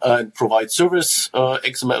 and provides service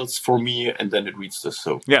XMLs for me, and then it reads this.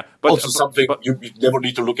 So but also something you never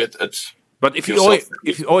need to look at. But if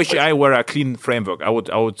OSGi were a clean framework, I would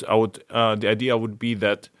the idea would be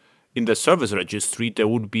that in the service registry there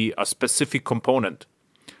would be a specific component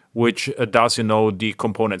which does the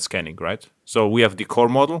component scanning, right? So we have the core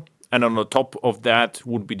model. And on the top of that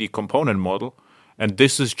would be the component model. And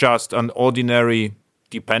this is just an ordinary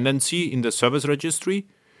dependency in the service registry,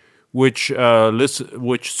 which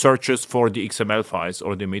searches for the XML files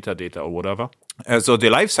or the metadata or whatever. So the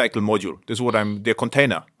lifecycle module, this is the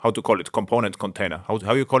container, how to call it, component container,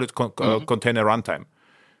 how you call it, container runtime,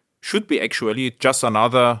 should be actually just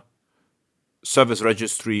another service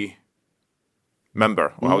registry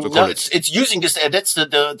member, or how to call it. It's using this. That's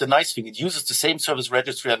the nice thing. It uses the same service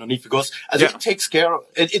registry underneath because it takes care.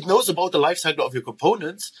 It knows about the lifecycle of your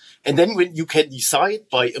components, and then when you can decide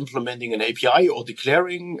by implementing an API or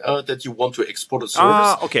declaring that you want to export a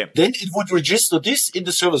service, then it would register this in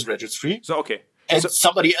the service registry. And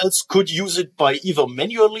somebody else could use it by either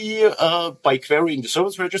manually by querying the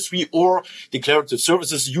service registry, or Declarative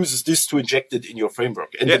Services uses this to inject it in your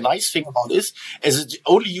framework. And the nice thing about this, as it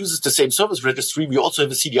only uses the same service registry, we also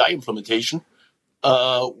have a CDI implementation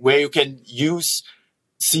where you can use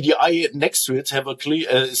CDI next to it, have a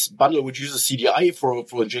clear bundle which uses CDI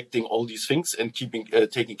for injecting all these things and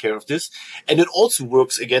taking care of this. And it also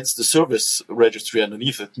works against the service registry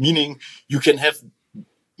underneath it, meaning you can have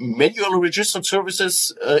manually registered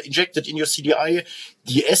services injected in your CDI,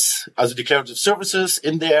 DS, as declarative services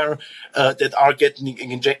in there that are getting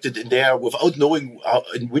injected in there without knowing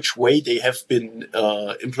in which way they have been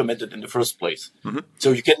implemented in the first place.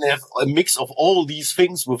 So you can have a mix of all these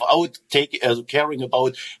things without caring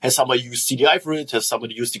about, has somebody used CDI for it, has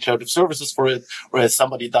somebody used declarative services for it, or has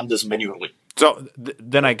somebody done this manually. So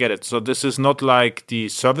then I get it. So this is not like the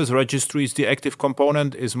service registry is the active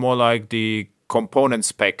component, it's more like the component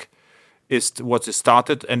spec is what is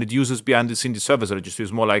started, and it uses behind the scene the service registry.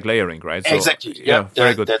 Is more like layering, right? So, exactly. Yeah,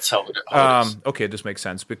 very good. That's how it is. Okay, this makes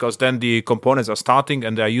sense, because then the components are starting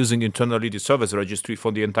and they are using internally the service registry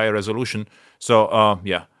for the entire resolution. So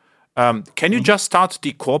can you just start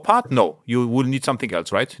the core part? No, you will need something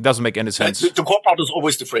else, right? It doesn't make any sense. The core part is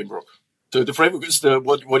always the framework. The framework is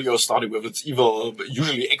what you're starting with. It's either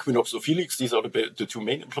usually Equinox or Felix. These are the two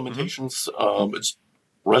main implementations. It's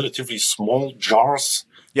relatively small jars.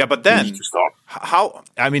 Yeah, but then how?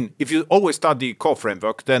 I mean, if you always start the core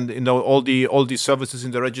framework, then all the services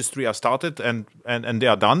in the registry are started and they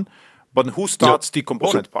are done. But who starts the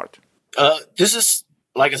component part? This is,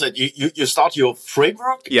 like I said, you start your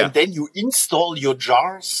framework and then you install your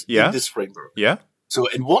jars in this framework. Yeah. So,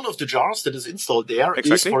 and one of the jars that is installed there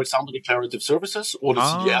is, for example, declarative services or the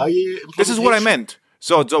CDI implementation. This is what I meant.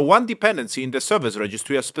 So the one dependency in the service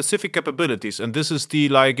registry has specific capabilities, and this is the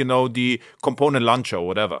the component launcher or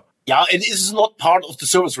whatever. Yeah, and this is not part of the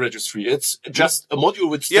service registry. It's just a module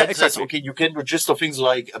which says, okay, you can register things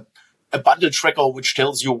like a bundle tracker which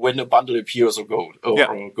tells you when a bundle appears or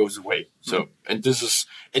goes away. So, and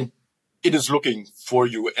it is looking for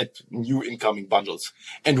you at new incoming bundles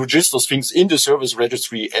and registers things in the service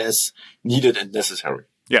registry as needed and necessary.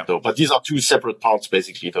 Yeah. So, but these are two separate parts,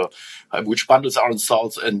 basically, which bundles are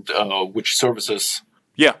installed and which services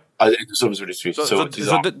are in the service registry. So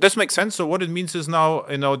this makes sense. So what it means is now,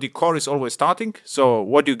 the core is always starting. So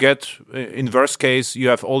what you get, in worst case, you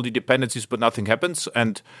have all the dependencies, but nothing happens.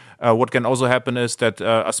 And what can also happen is that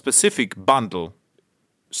a specific bundle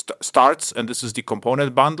starts, and this is the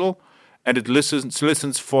component bundle, and it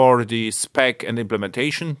listens for the spec and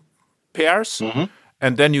implementation pairs.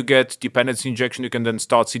 And then you get dependency injection. You can then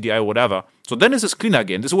start CDI or whatever. So then this is clean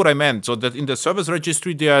again. This is what I meant. So that in the service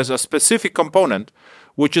registry, there is a specific component,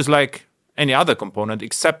 which is like any other component,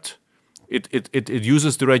 except it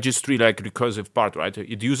uses the registry like recursive part, right?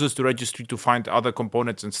 It uses the registry to find other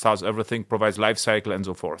components and starts everything, provides lifecycle and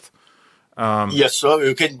so forth. Yes, so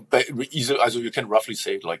you can you can roughly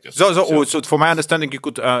say it like this. So from my understanding, you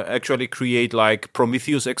could actually create like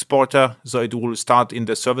Prometheus exporter. So it will start in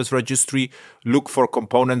the service registry, look for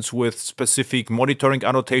components with specific monitoring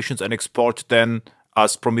annotations, and export then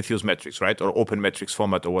as Prometheus metrics, right, or open metrics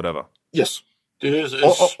format or whatever. Yes,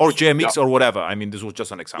 or JMX or whatever. I mean, this was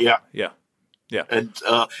just an example. Yeah. And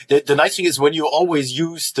the nice thing is when you always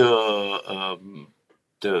use the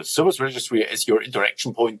service registry as your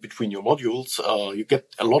interaction point between your modules, you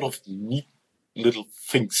get a lot of neat little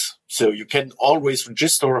things. So you can always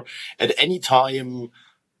register at any time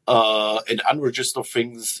and unregister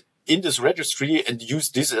things in this registry and use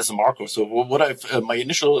this as a marker. So what my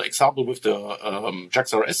initial example with the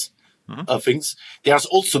JAX-RS things, there's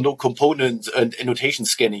also no component and annotation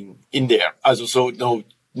scanning in there. So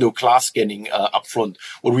no class scanning up front.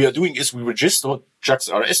 What we are doing is we register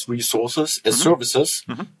JAX-RS resources as services,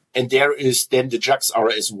 and there is then the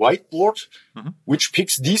JAX-RS whiteboard, which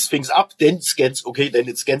picks these things up, then scans, then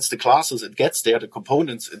it scans the classes, it gets there, the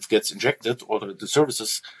components, it gets injected, or the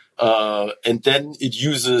services, and then it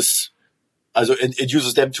uses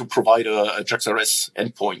them to provide a JAX-RS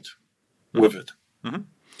endpoint with it.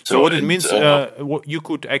 So what it means, you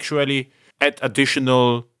could actually add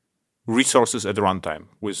additional resources at runtime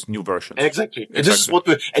with new versions. Exactly. And this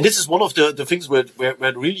is one of the things where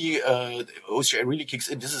really OSGi really kicks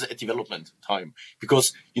in. This is at development time,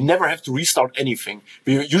 because you never have to restart anything.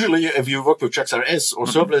 Usually, if you work with JAX-RS or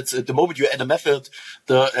servlets, at the moment you add a method,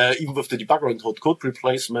 even with the debugger and hot code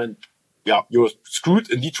replacement, you're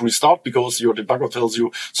screwed and need to restart because your debugger tells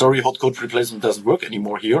you, sorry, hot code replacement doesn't work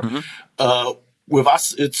anymore here. With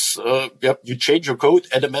us, it's, you change your code,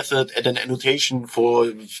 add a method, add an annotation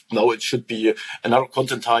for, now it should be another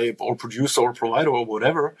content type or producer or provider or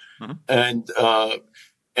whatever. And,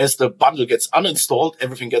 as the bundle gets uninstalled,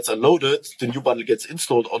 everything gets unloaded, the new bundle gets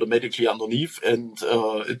installed automatically underneath, and,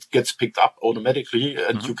 it gets picked up automatically,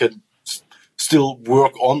 and you can still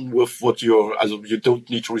work on with what you don't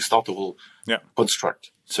need to restart the whole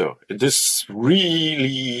construct. So this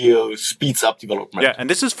really speeds up development. Yeah, and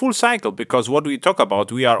this is full cycle, because what we talk about,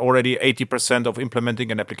 we are already 80% of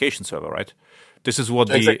implementing an application server, right? This is what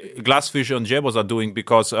the Glassfish and JBoss are doing,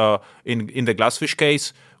 because in the Glassfish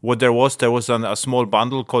case, what there was a small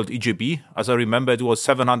bundle called EGB. As I remember, it was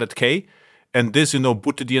 700K. And this,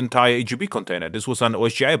 booted the entire EGB container. This was an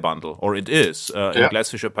OSGi bundle, or it is, in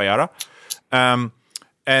Glassfish or Payara.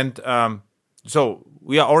 So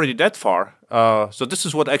we are already that far. So this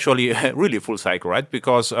is what actually really full cycle, right?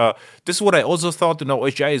 Because this is what I also thought.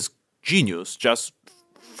 OSGi is genius just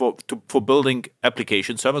for building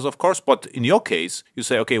application servers, of course. But in your case, you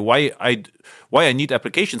say, okay, why I need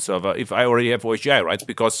application server if I already have OSGi, right?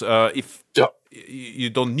 Because if you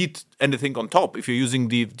don't need anything on top if you're using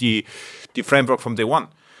the framework from day one.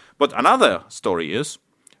 But another story is,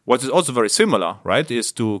 what is also very similar, right,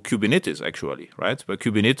 is to Kubernetes, actually, right? But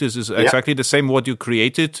Kubernetes is exactly the same what you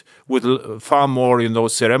created, with far more,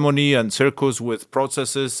 ceremony and circus with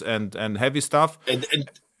processes and heavy stuff. And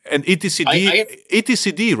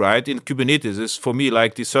etcd, right, in Kubernetes is, for me,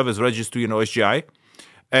 like the service registry in OSGi.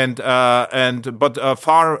 But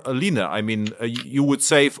far leaner. I mean, you would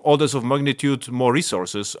save orders of magnitude more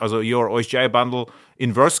resources. Also, your OSGi bundle,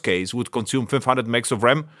 in worst case, would consume 500 megs of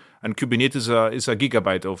RAM, and Kubernetes is a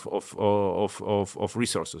gigabyte of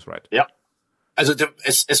resources, right? Yeah.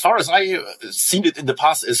 As far as I've seen it in the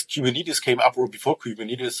past, as Kubernetes came up, or before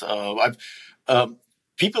Kubernetes,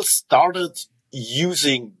 people started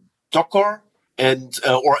using Docker. And,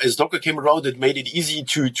 or as Docker came around, it made it easy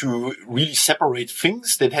to really separate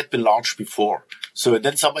things that had been large before. So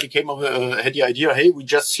then somebody came up, had the idea, hey, we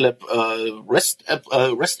just slap, REST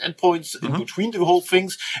endpoints in between the whole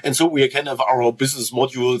things. And so we can have our business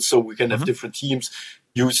modules. So we can have different teams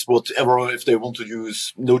use whatever, if they want to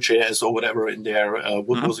use Node.js or whatever in there.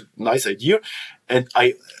 What was a nice idea. And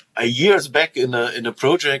years back in a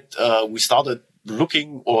project, we started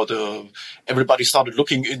looking, or everybody started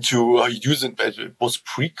looking into using, it was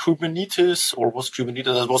pre-Kubernetes, or was Kubernetes,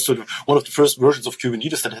 that was sort of one of the first versions of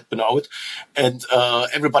Kubernetes that had been out. And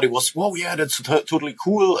everybody was, whoa, yeah, that's totally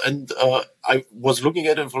cool. And I was looking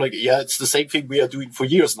at it for like, yeah, it's the same thing we are doing for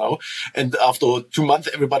years now. And after 2 months,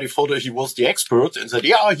 everybody thought that he was the expert and said,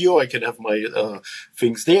 yeah, here I can have my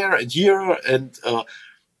things there and here. And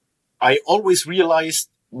I always realized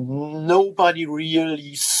nobody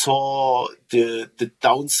really saw the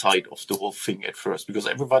downside of the whole thing at first, because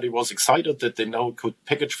everybody was excited that they now could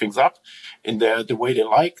package things up in the way they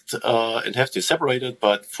liked, and have to separate it.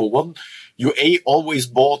 But for one, you always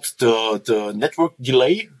bought the network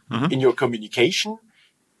delay in your communication.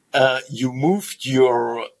 You moved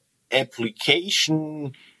your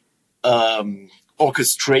application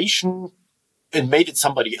orchestration and made it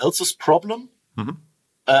somebody else's problem.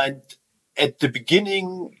 And at the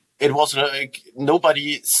beginning, it was like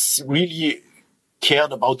nobody really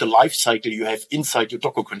cared about the life cycle you have inside your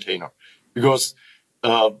Docker container. Because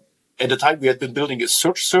at the time we had been building a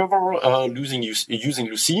search server using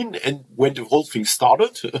Lucene, and when the whole thing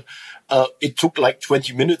started, it took like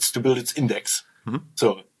 20 minutes to build its index.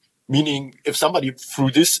 So, meaning if somebody threw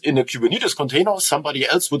this in a Kubernetes container, somebody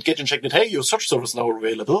else would get injected, hey, your search server is now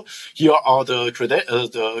available. Here are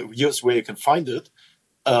here's where you can find it.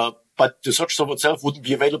 But the search server itself wouldn't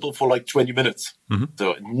be available for like 20 minutes.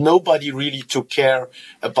 So nobody really took care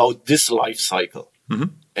about this life cycle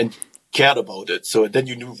and cared about it. So then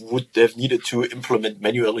you would have needed to implement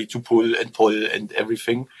manually to pull and pull and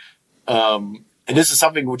everything. And this is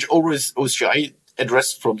something which always OSGi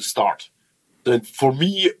addressed from the start. Then for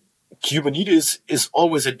me, Kubernetes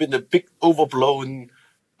had been a big overblown,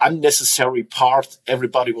 unnecessary part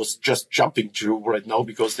everybody was just jumping to right now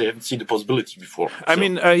because they haven't seen the possibility before.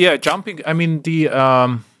 Jumping. I mean,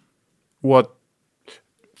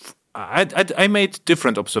 I made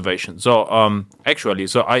different observations. So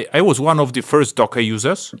I was one of the first Docker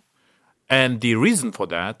users, and the reason for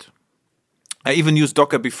that, I even used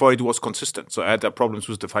Docker before it was consistent. So I had problems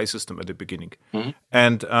with the file system at the beginning.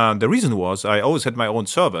 And the reason was I always had my own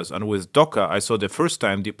servers, and with Docker I saw the first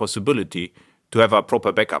time the possibility to have a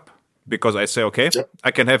proper backup, because I say, okay,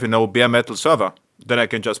 I can have bare metal server, then I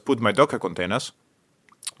can just put my Docker containers,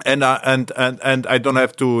 and I don't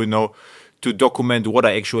have to to document what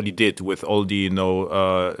I actually did with all the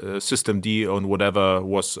systemd and whatever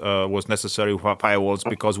was necessary for firewalls,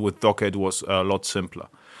 because with Docker it was a lot simpler.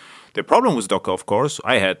 The problem with Docker, of course,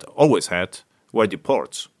 I always had were the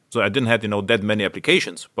ports. So I didn't have that many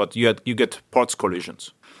applications, but you get ports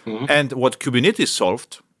collisions. And what Kubernetes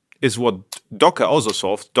solved is what Docker also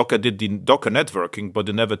solved. Docker did the Docker networking, but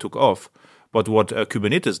it never took off. But what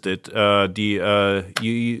Kubernetes did,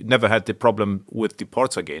 you never had the problem with the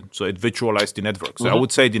ports again. So it virtualized the network. So I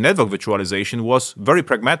would say the network virtualization was very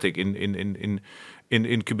pragmatic in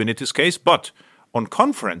Kubernetes case. But on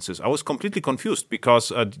conferences, I was completely confused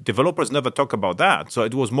because developers never talk about that. So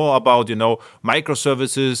it was more about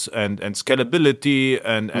microservices and scalability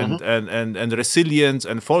and resilience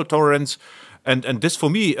and fault tolerance. And this, for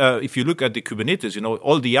me, if you look at the Kubernetes,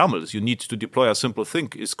 all the YAMLs you need to deploy a simple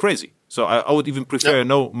thing is crazy. So I would even prefer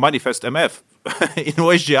manifest MF in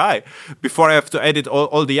OSGi before I have to edit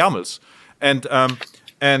all the YAMLs.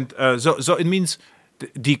 So it means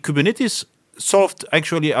the Kubernetes solved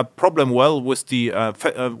actually a problem well with the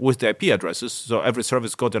IP addresses. So every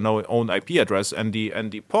service got their own IP address and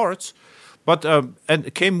the ports, but and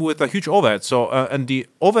it came with a huge overhead. So and the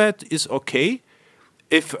overhead is okay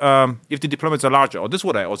if the deployments are larger. Or this is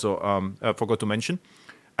what I also forgot to mention.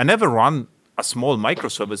 I never run a small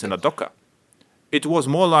microservice in a Docker. It was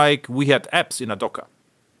more like we had apps in a Docker.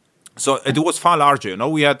 So it was far larger.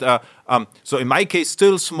 We had so in my case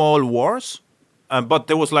still small wars. But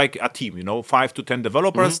there was like a team, 5 to 10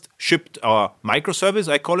 developers shipped a microservice,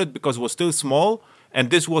 I call it, because it was still small. And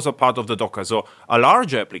this was a part of the Docker. So a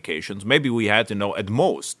larger applications, maybe we had, at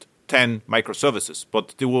most 10 microservices,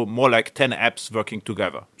 but there were more like 10 apps working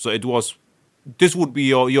together. So this would be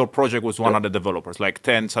your project with 100 developers, like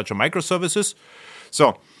 10 such a microservices.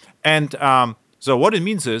 So, so what it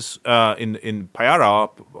means is in Payara,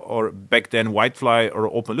 or back then Whitefly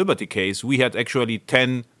or Open Liberty case, we had actually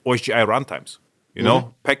 10 OSGi runtimes.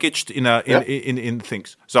 Packaged in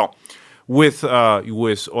things. So with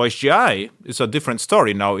OSGi, it's a different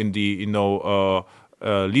story now in the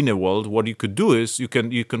linear world. What you could do is you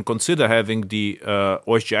can consider having the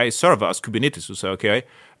OSGi server as Kubernetes. You say, okay,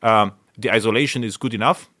 the isolation is good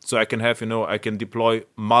enough, so I can have I can deploy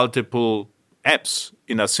multiple apps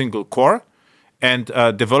in a single core, and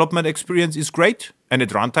development experience is great. And at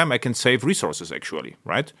runtime, I can save resources, actually,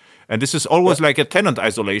 right? And this is always like a tenant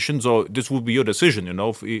isolation, so this would be your decision,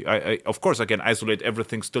 Of course, I can isolate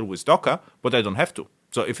everything still with Docker, but I don't have to.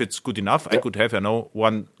 So if it's good enough, I could have,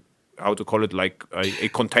 one, how to call it, like a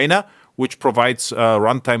container, which provides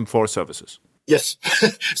runtime for services. Yes.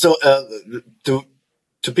 So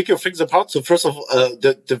to pick your things apart, so first of all,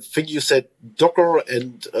 the thing you said, Docker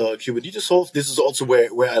and Kubernetes solve, this is also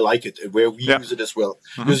where I like it and where we use it as well.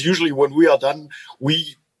 Because usually when we are done,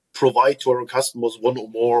 we provide to our customers one or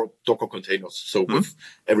more Docker containers. So with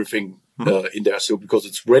everything in there. So because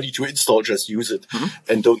it's ready to install, just use it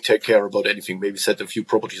and don't take care about anything. Maybe set a few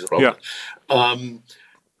properties around it.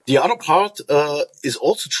 The other part is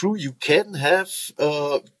also true. You can have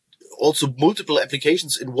also multiple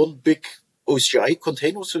applications in one big OSGi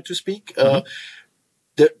container, so to speak.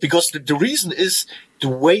 Because the reason is the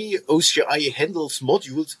way OSGi handles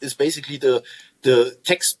modules is basically the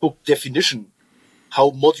textbook definition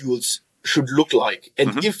how modules should look like.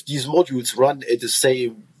 And if these modules run at the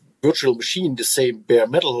same virtual machine, the same bare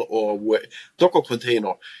metal or Docker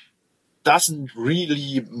container, doesn't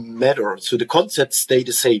really matter. So the concepts stay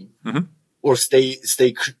the same or stay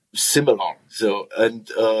similar. So, and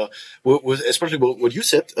especially what you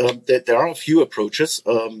said, that there are a few approaches.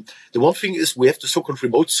 The one thing is we have the so-called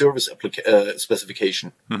remote service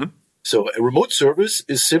specification. So a remote service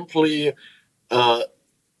is simply a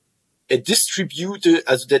distributed,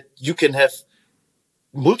 as that you can have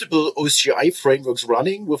multiple OSGi frameworks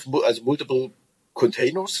running with multiple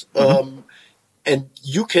containers. And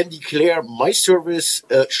you can declare my service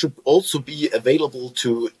should also be available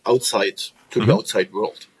to the outside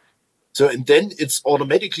world. So, and then it's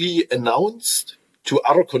automatically announced to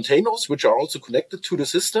other containers, which are also connected to the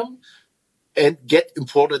system, and get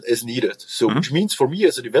imported as needed. So, which means for me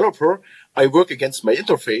as a developer, I work against my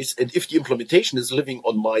interface. And if the implementation is living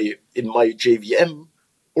in my JVM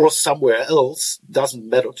or somewhere else, doesn't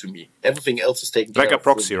matter to me. Everything else is taken care of. Like a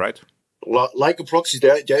proxy, right? Like a proxy,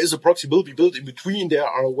 there is a proxy will be built in between. There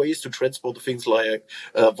are ways to transport things like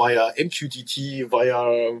via MQTT,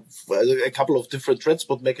 via a couple of different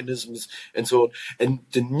transport mechanisms, and so on. And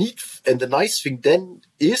the nice thing then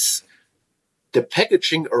is the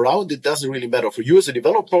packaging around it doesn't really matter. For you as a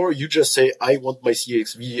developer, you just say, I want my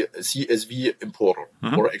CSV importer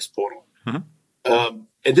or exporter. And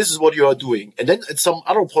this is what you are doing. And then at some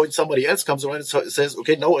other point, somebody else comes around and says,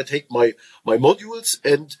 okay, now I take my modules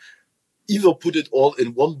and either put it all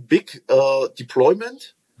in one big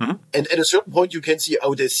deployment. And at a certain point, you can see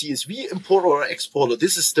the CSV importer or exporter.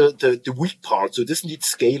 This is the weak part. So this needs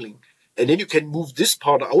scaling. And then you can move this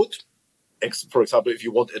part out. For example, if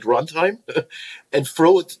you want at runtime and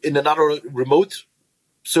throw it in another remote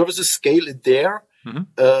services, scale it there. On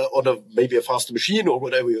maybe a faster machine or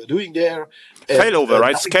whatever you're doing there. Failover,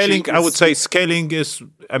 right? Scaling, I would say scaling is,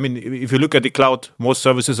 I mean, if you look at the cloud, most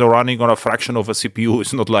services are running on a fraction of a CPU.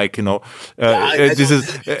 It's not like, this is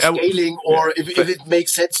scaling, or if it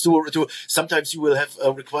makes sense to sometimes you will have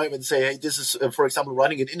a requirement say, hey, this is, for example,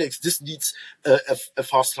 running an index. This needs a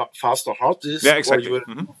faster hard disk. Yeah, exactly. Or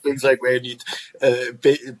things like where you need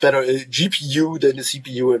better GPU than a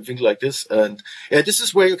CPU and things like this. And this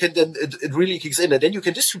is where you can then, it really kicks in. And then you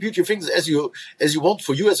can distribute your things as you want.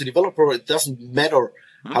 For you as a developer, it doesn't matter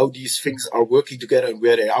how these things are working together and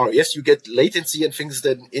where they are. Yes, you get latency and things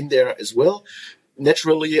then in there as well.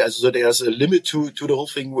 Naturally, so there's a limit to the whole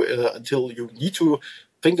thing until you need to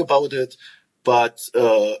think about it. But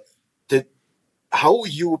how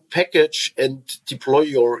you package and deploy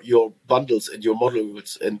your bundles and your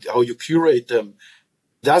modules and how you curate them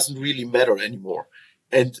doesn't really matter anymore.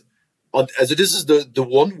 And so this is the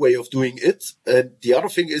one way of doing it. And the other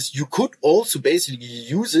thing is you could also basically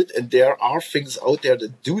use it, and there are things out there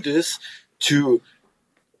that do this to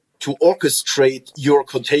orchestrate your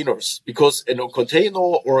containers, because a container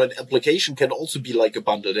or an application can also be like a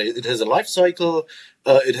bundle. It has a life cycle.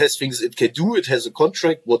 It has things it can do. It has a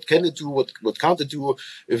contract. What can it do? What can't it do?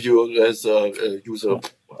 If you as a user,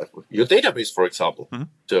 your database, for example.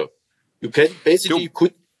 So you can basically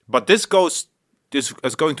But this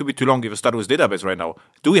is going to be too long if we start with database right now.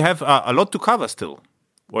 Do we have a lot to cover still,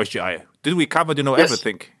 OSGi? Did we cover, yes,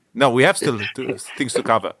 everything? No, we have still things to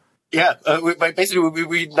cover. Yeah, we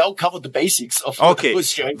now covered the basics of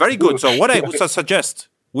OSGi. Very good. So what I would suggest,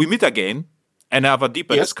 we meet again and have a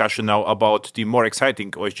deeper discussion now about the more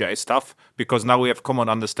exciting OSGi stuff, because now we have common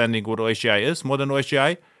understanding what OSGi is, modern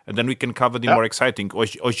OSGi, and then we can cover the more exciting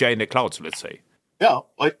OSGi in the clouds, let's say. Yeah,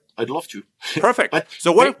 I'd love to. Perfect.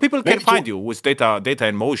 So where people can find you with data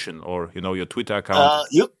in motion, or your Twitter account?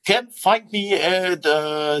 You can find me at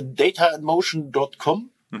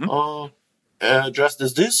datainmotion.com, just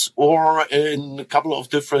as this, or in a couple of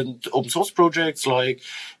different open source projects like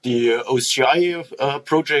the OSGi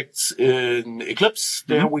projects in Eclipse.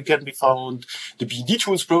 There we can be found. The BND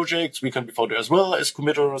Tools projects, we can be found there as well as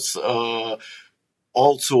committers.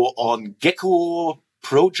 Also on Gecko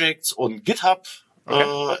projects on GitHub.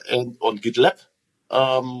 And on GitLab,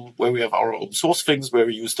 where we have our open source things, where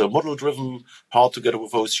we use the model-driven part together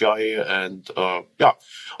with OSGi. And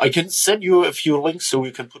I can send you a few links so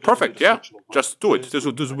you can put. Perfect. Yeah, just do it. This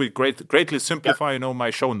will be greatly simplify,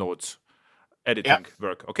 my show notes editing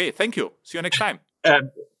work. Okay, thank you. See you next time.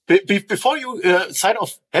 Before you sign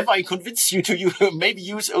off, have I convinced you to maybe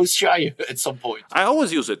use OSGi at some point? I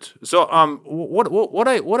always use it. So what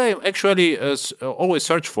I actually always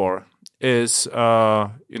search for is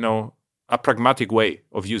a pragmatic way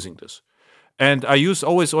of using this, and I use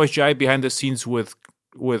always OSGi behind the scenes with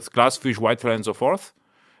with Glassfish, Whitefly, and so forth.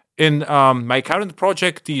 In my current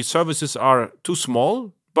project, the services are too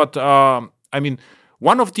small, but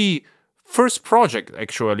one of the first project,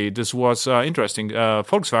 actually, this was interesting.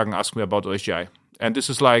 Volkswagen asked me about OSGi. And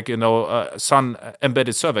this is like, Sun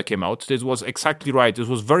embedded server came out. This was exactly right. This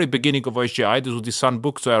was very beginning of OSGi. This was the Sun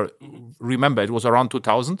book. So I remember it was around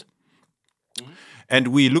 2000. Mm-hmm. And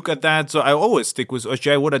we look at that. So I always stick with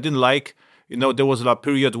OSGi. What I didn't like, there was a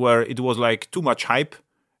period where it was like too much hype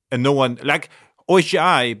and no one, like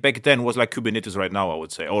OSGi back then was like Kubernetes right now, I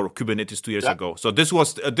would say, or Kubernetes 2 years ago. So this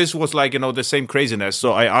was like, the same craziness.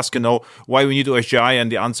 So I asked, why we need OSGi,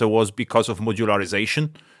 and the answer was because of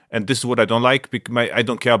modularization. And this is what I don't like. I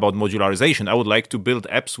don't care about modularization. I would like to build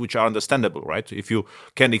apps which are understandable, right? If you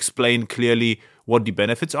can explain clearly what the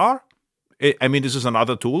benefits are. This is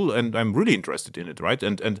another tool, and I'm really interested in it, right?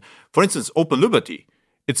 And for instance, Open Liberty.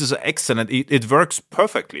 It is excellent. It works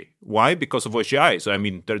perfectly. Why? Because of OSGi.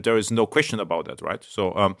 So there is no question about that, right?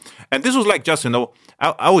 So and this was like just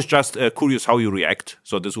I was just curious how you react.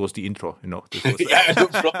 So this was the intro. This was, yeah, no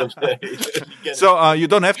problem. So you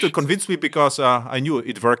don't have to convince me, because I knew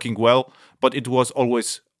it working well, but it was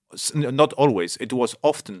not always. It was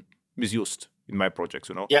often misused in my projects,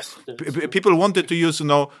 Yes. People wanted to use,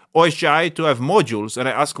 OSGi to have modules, and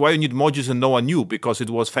I asked why you need modules, and no one knew, because it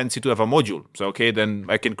was fancy to have a module. So, okay, then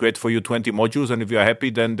I can create for you 20 modules, and if you are happy,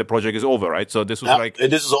 then the project is over, right? So this was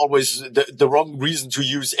and this is always the wrong reason to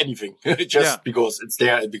use anything, just because it's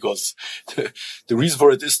there, and because the reason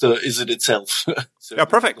for it is it itself. So, yeah,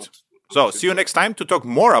 perfect. So see you next time to talk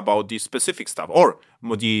more about the specific stuff, or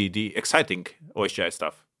the exciting OSGi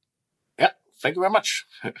stuff. Yeah, thank you very much.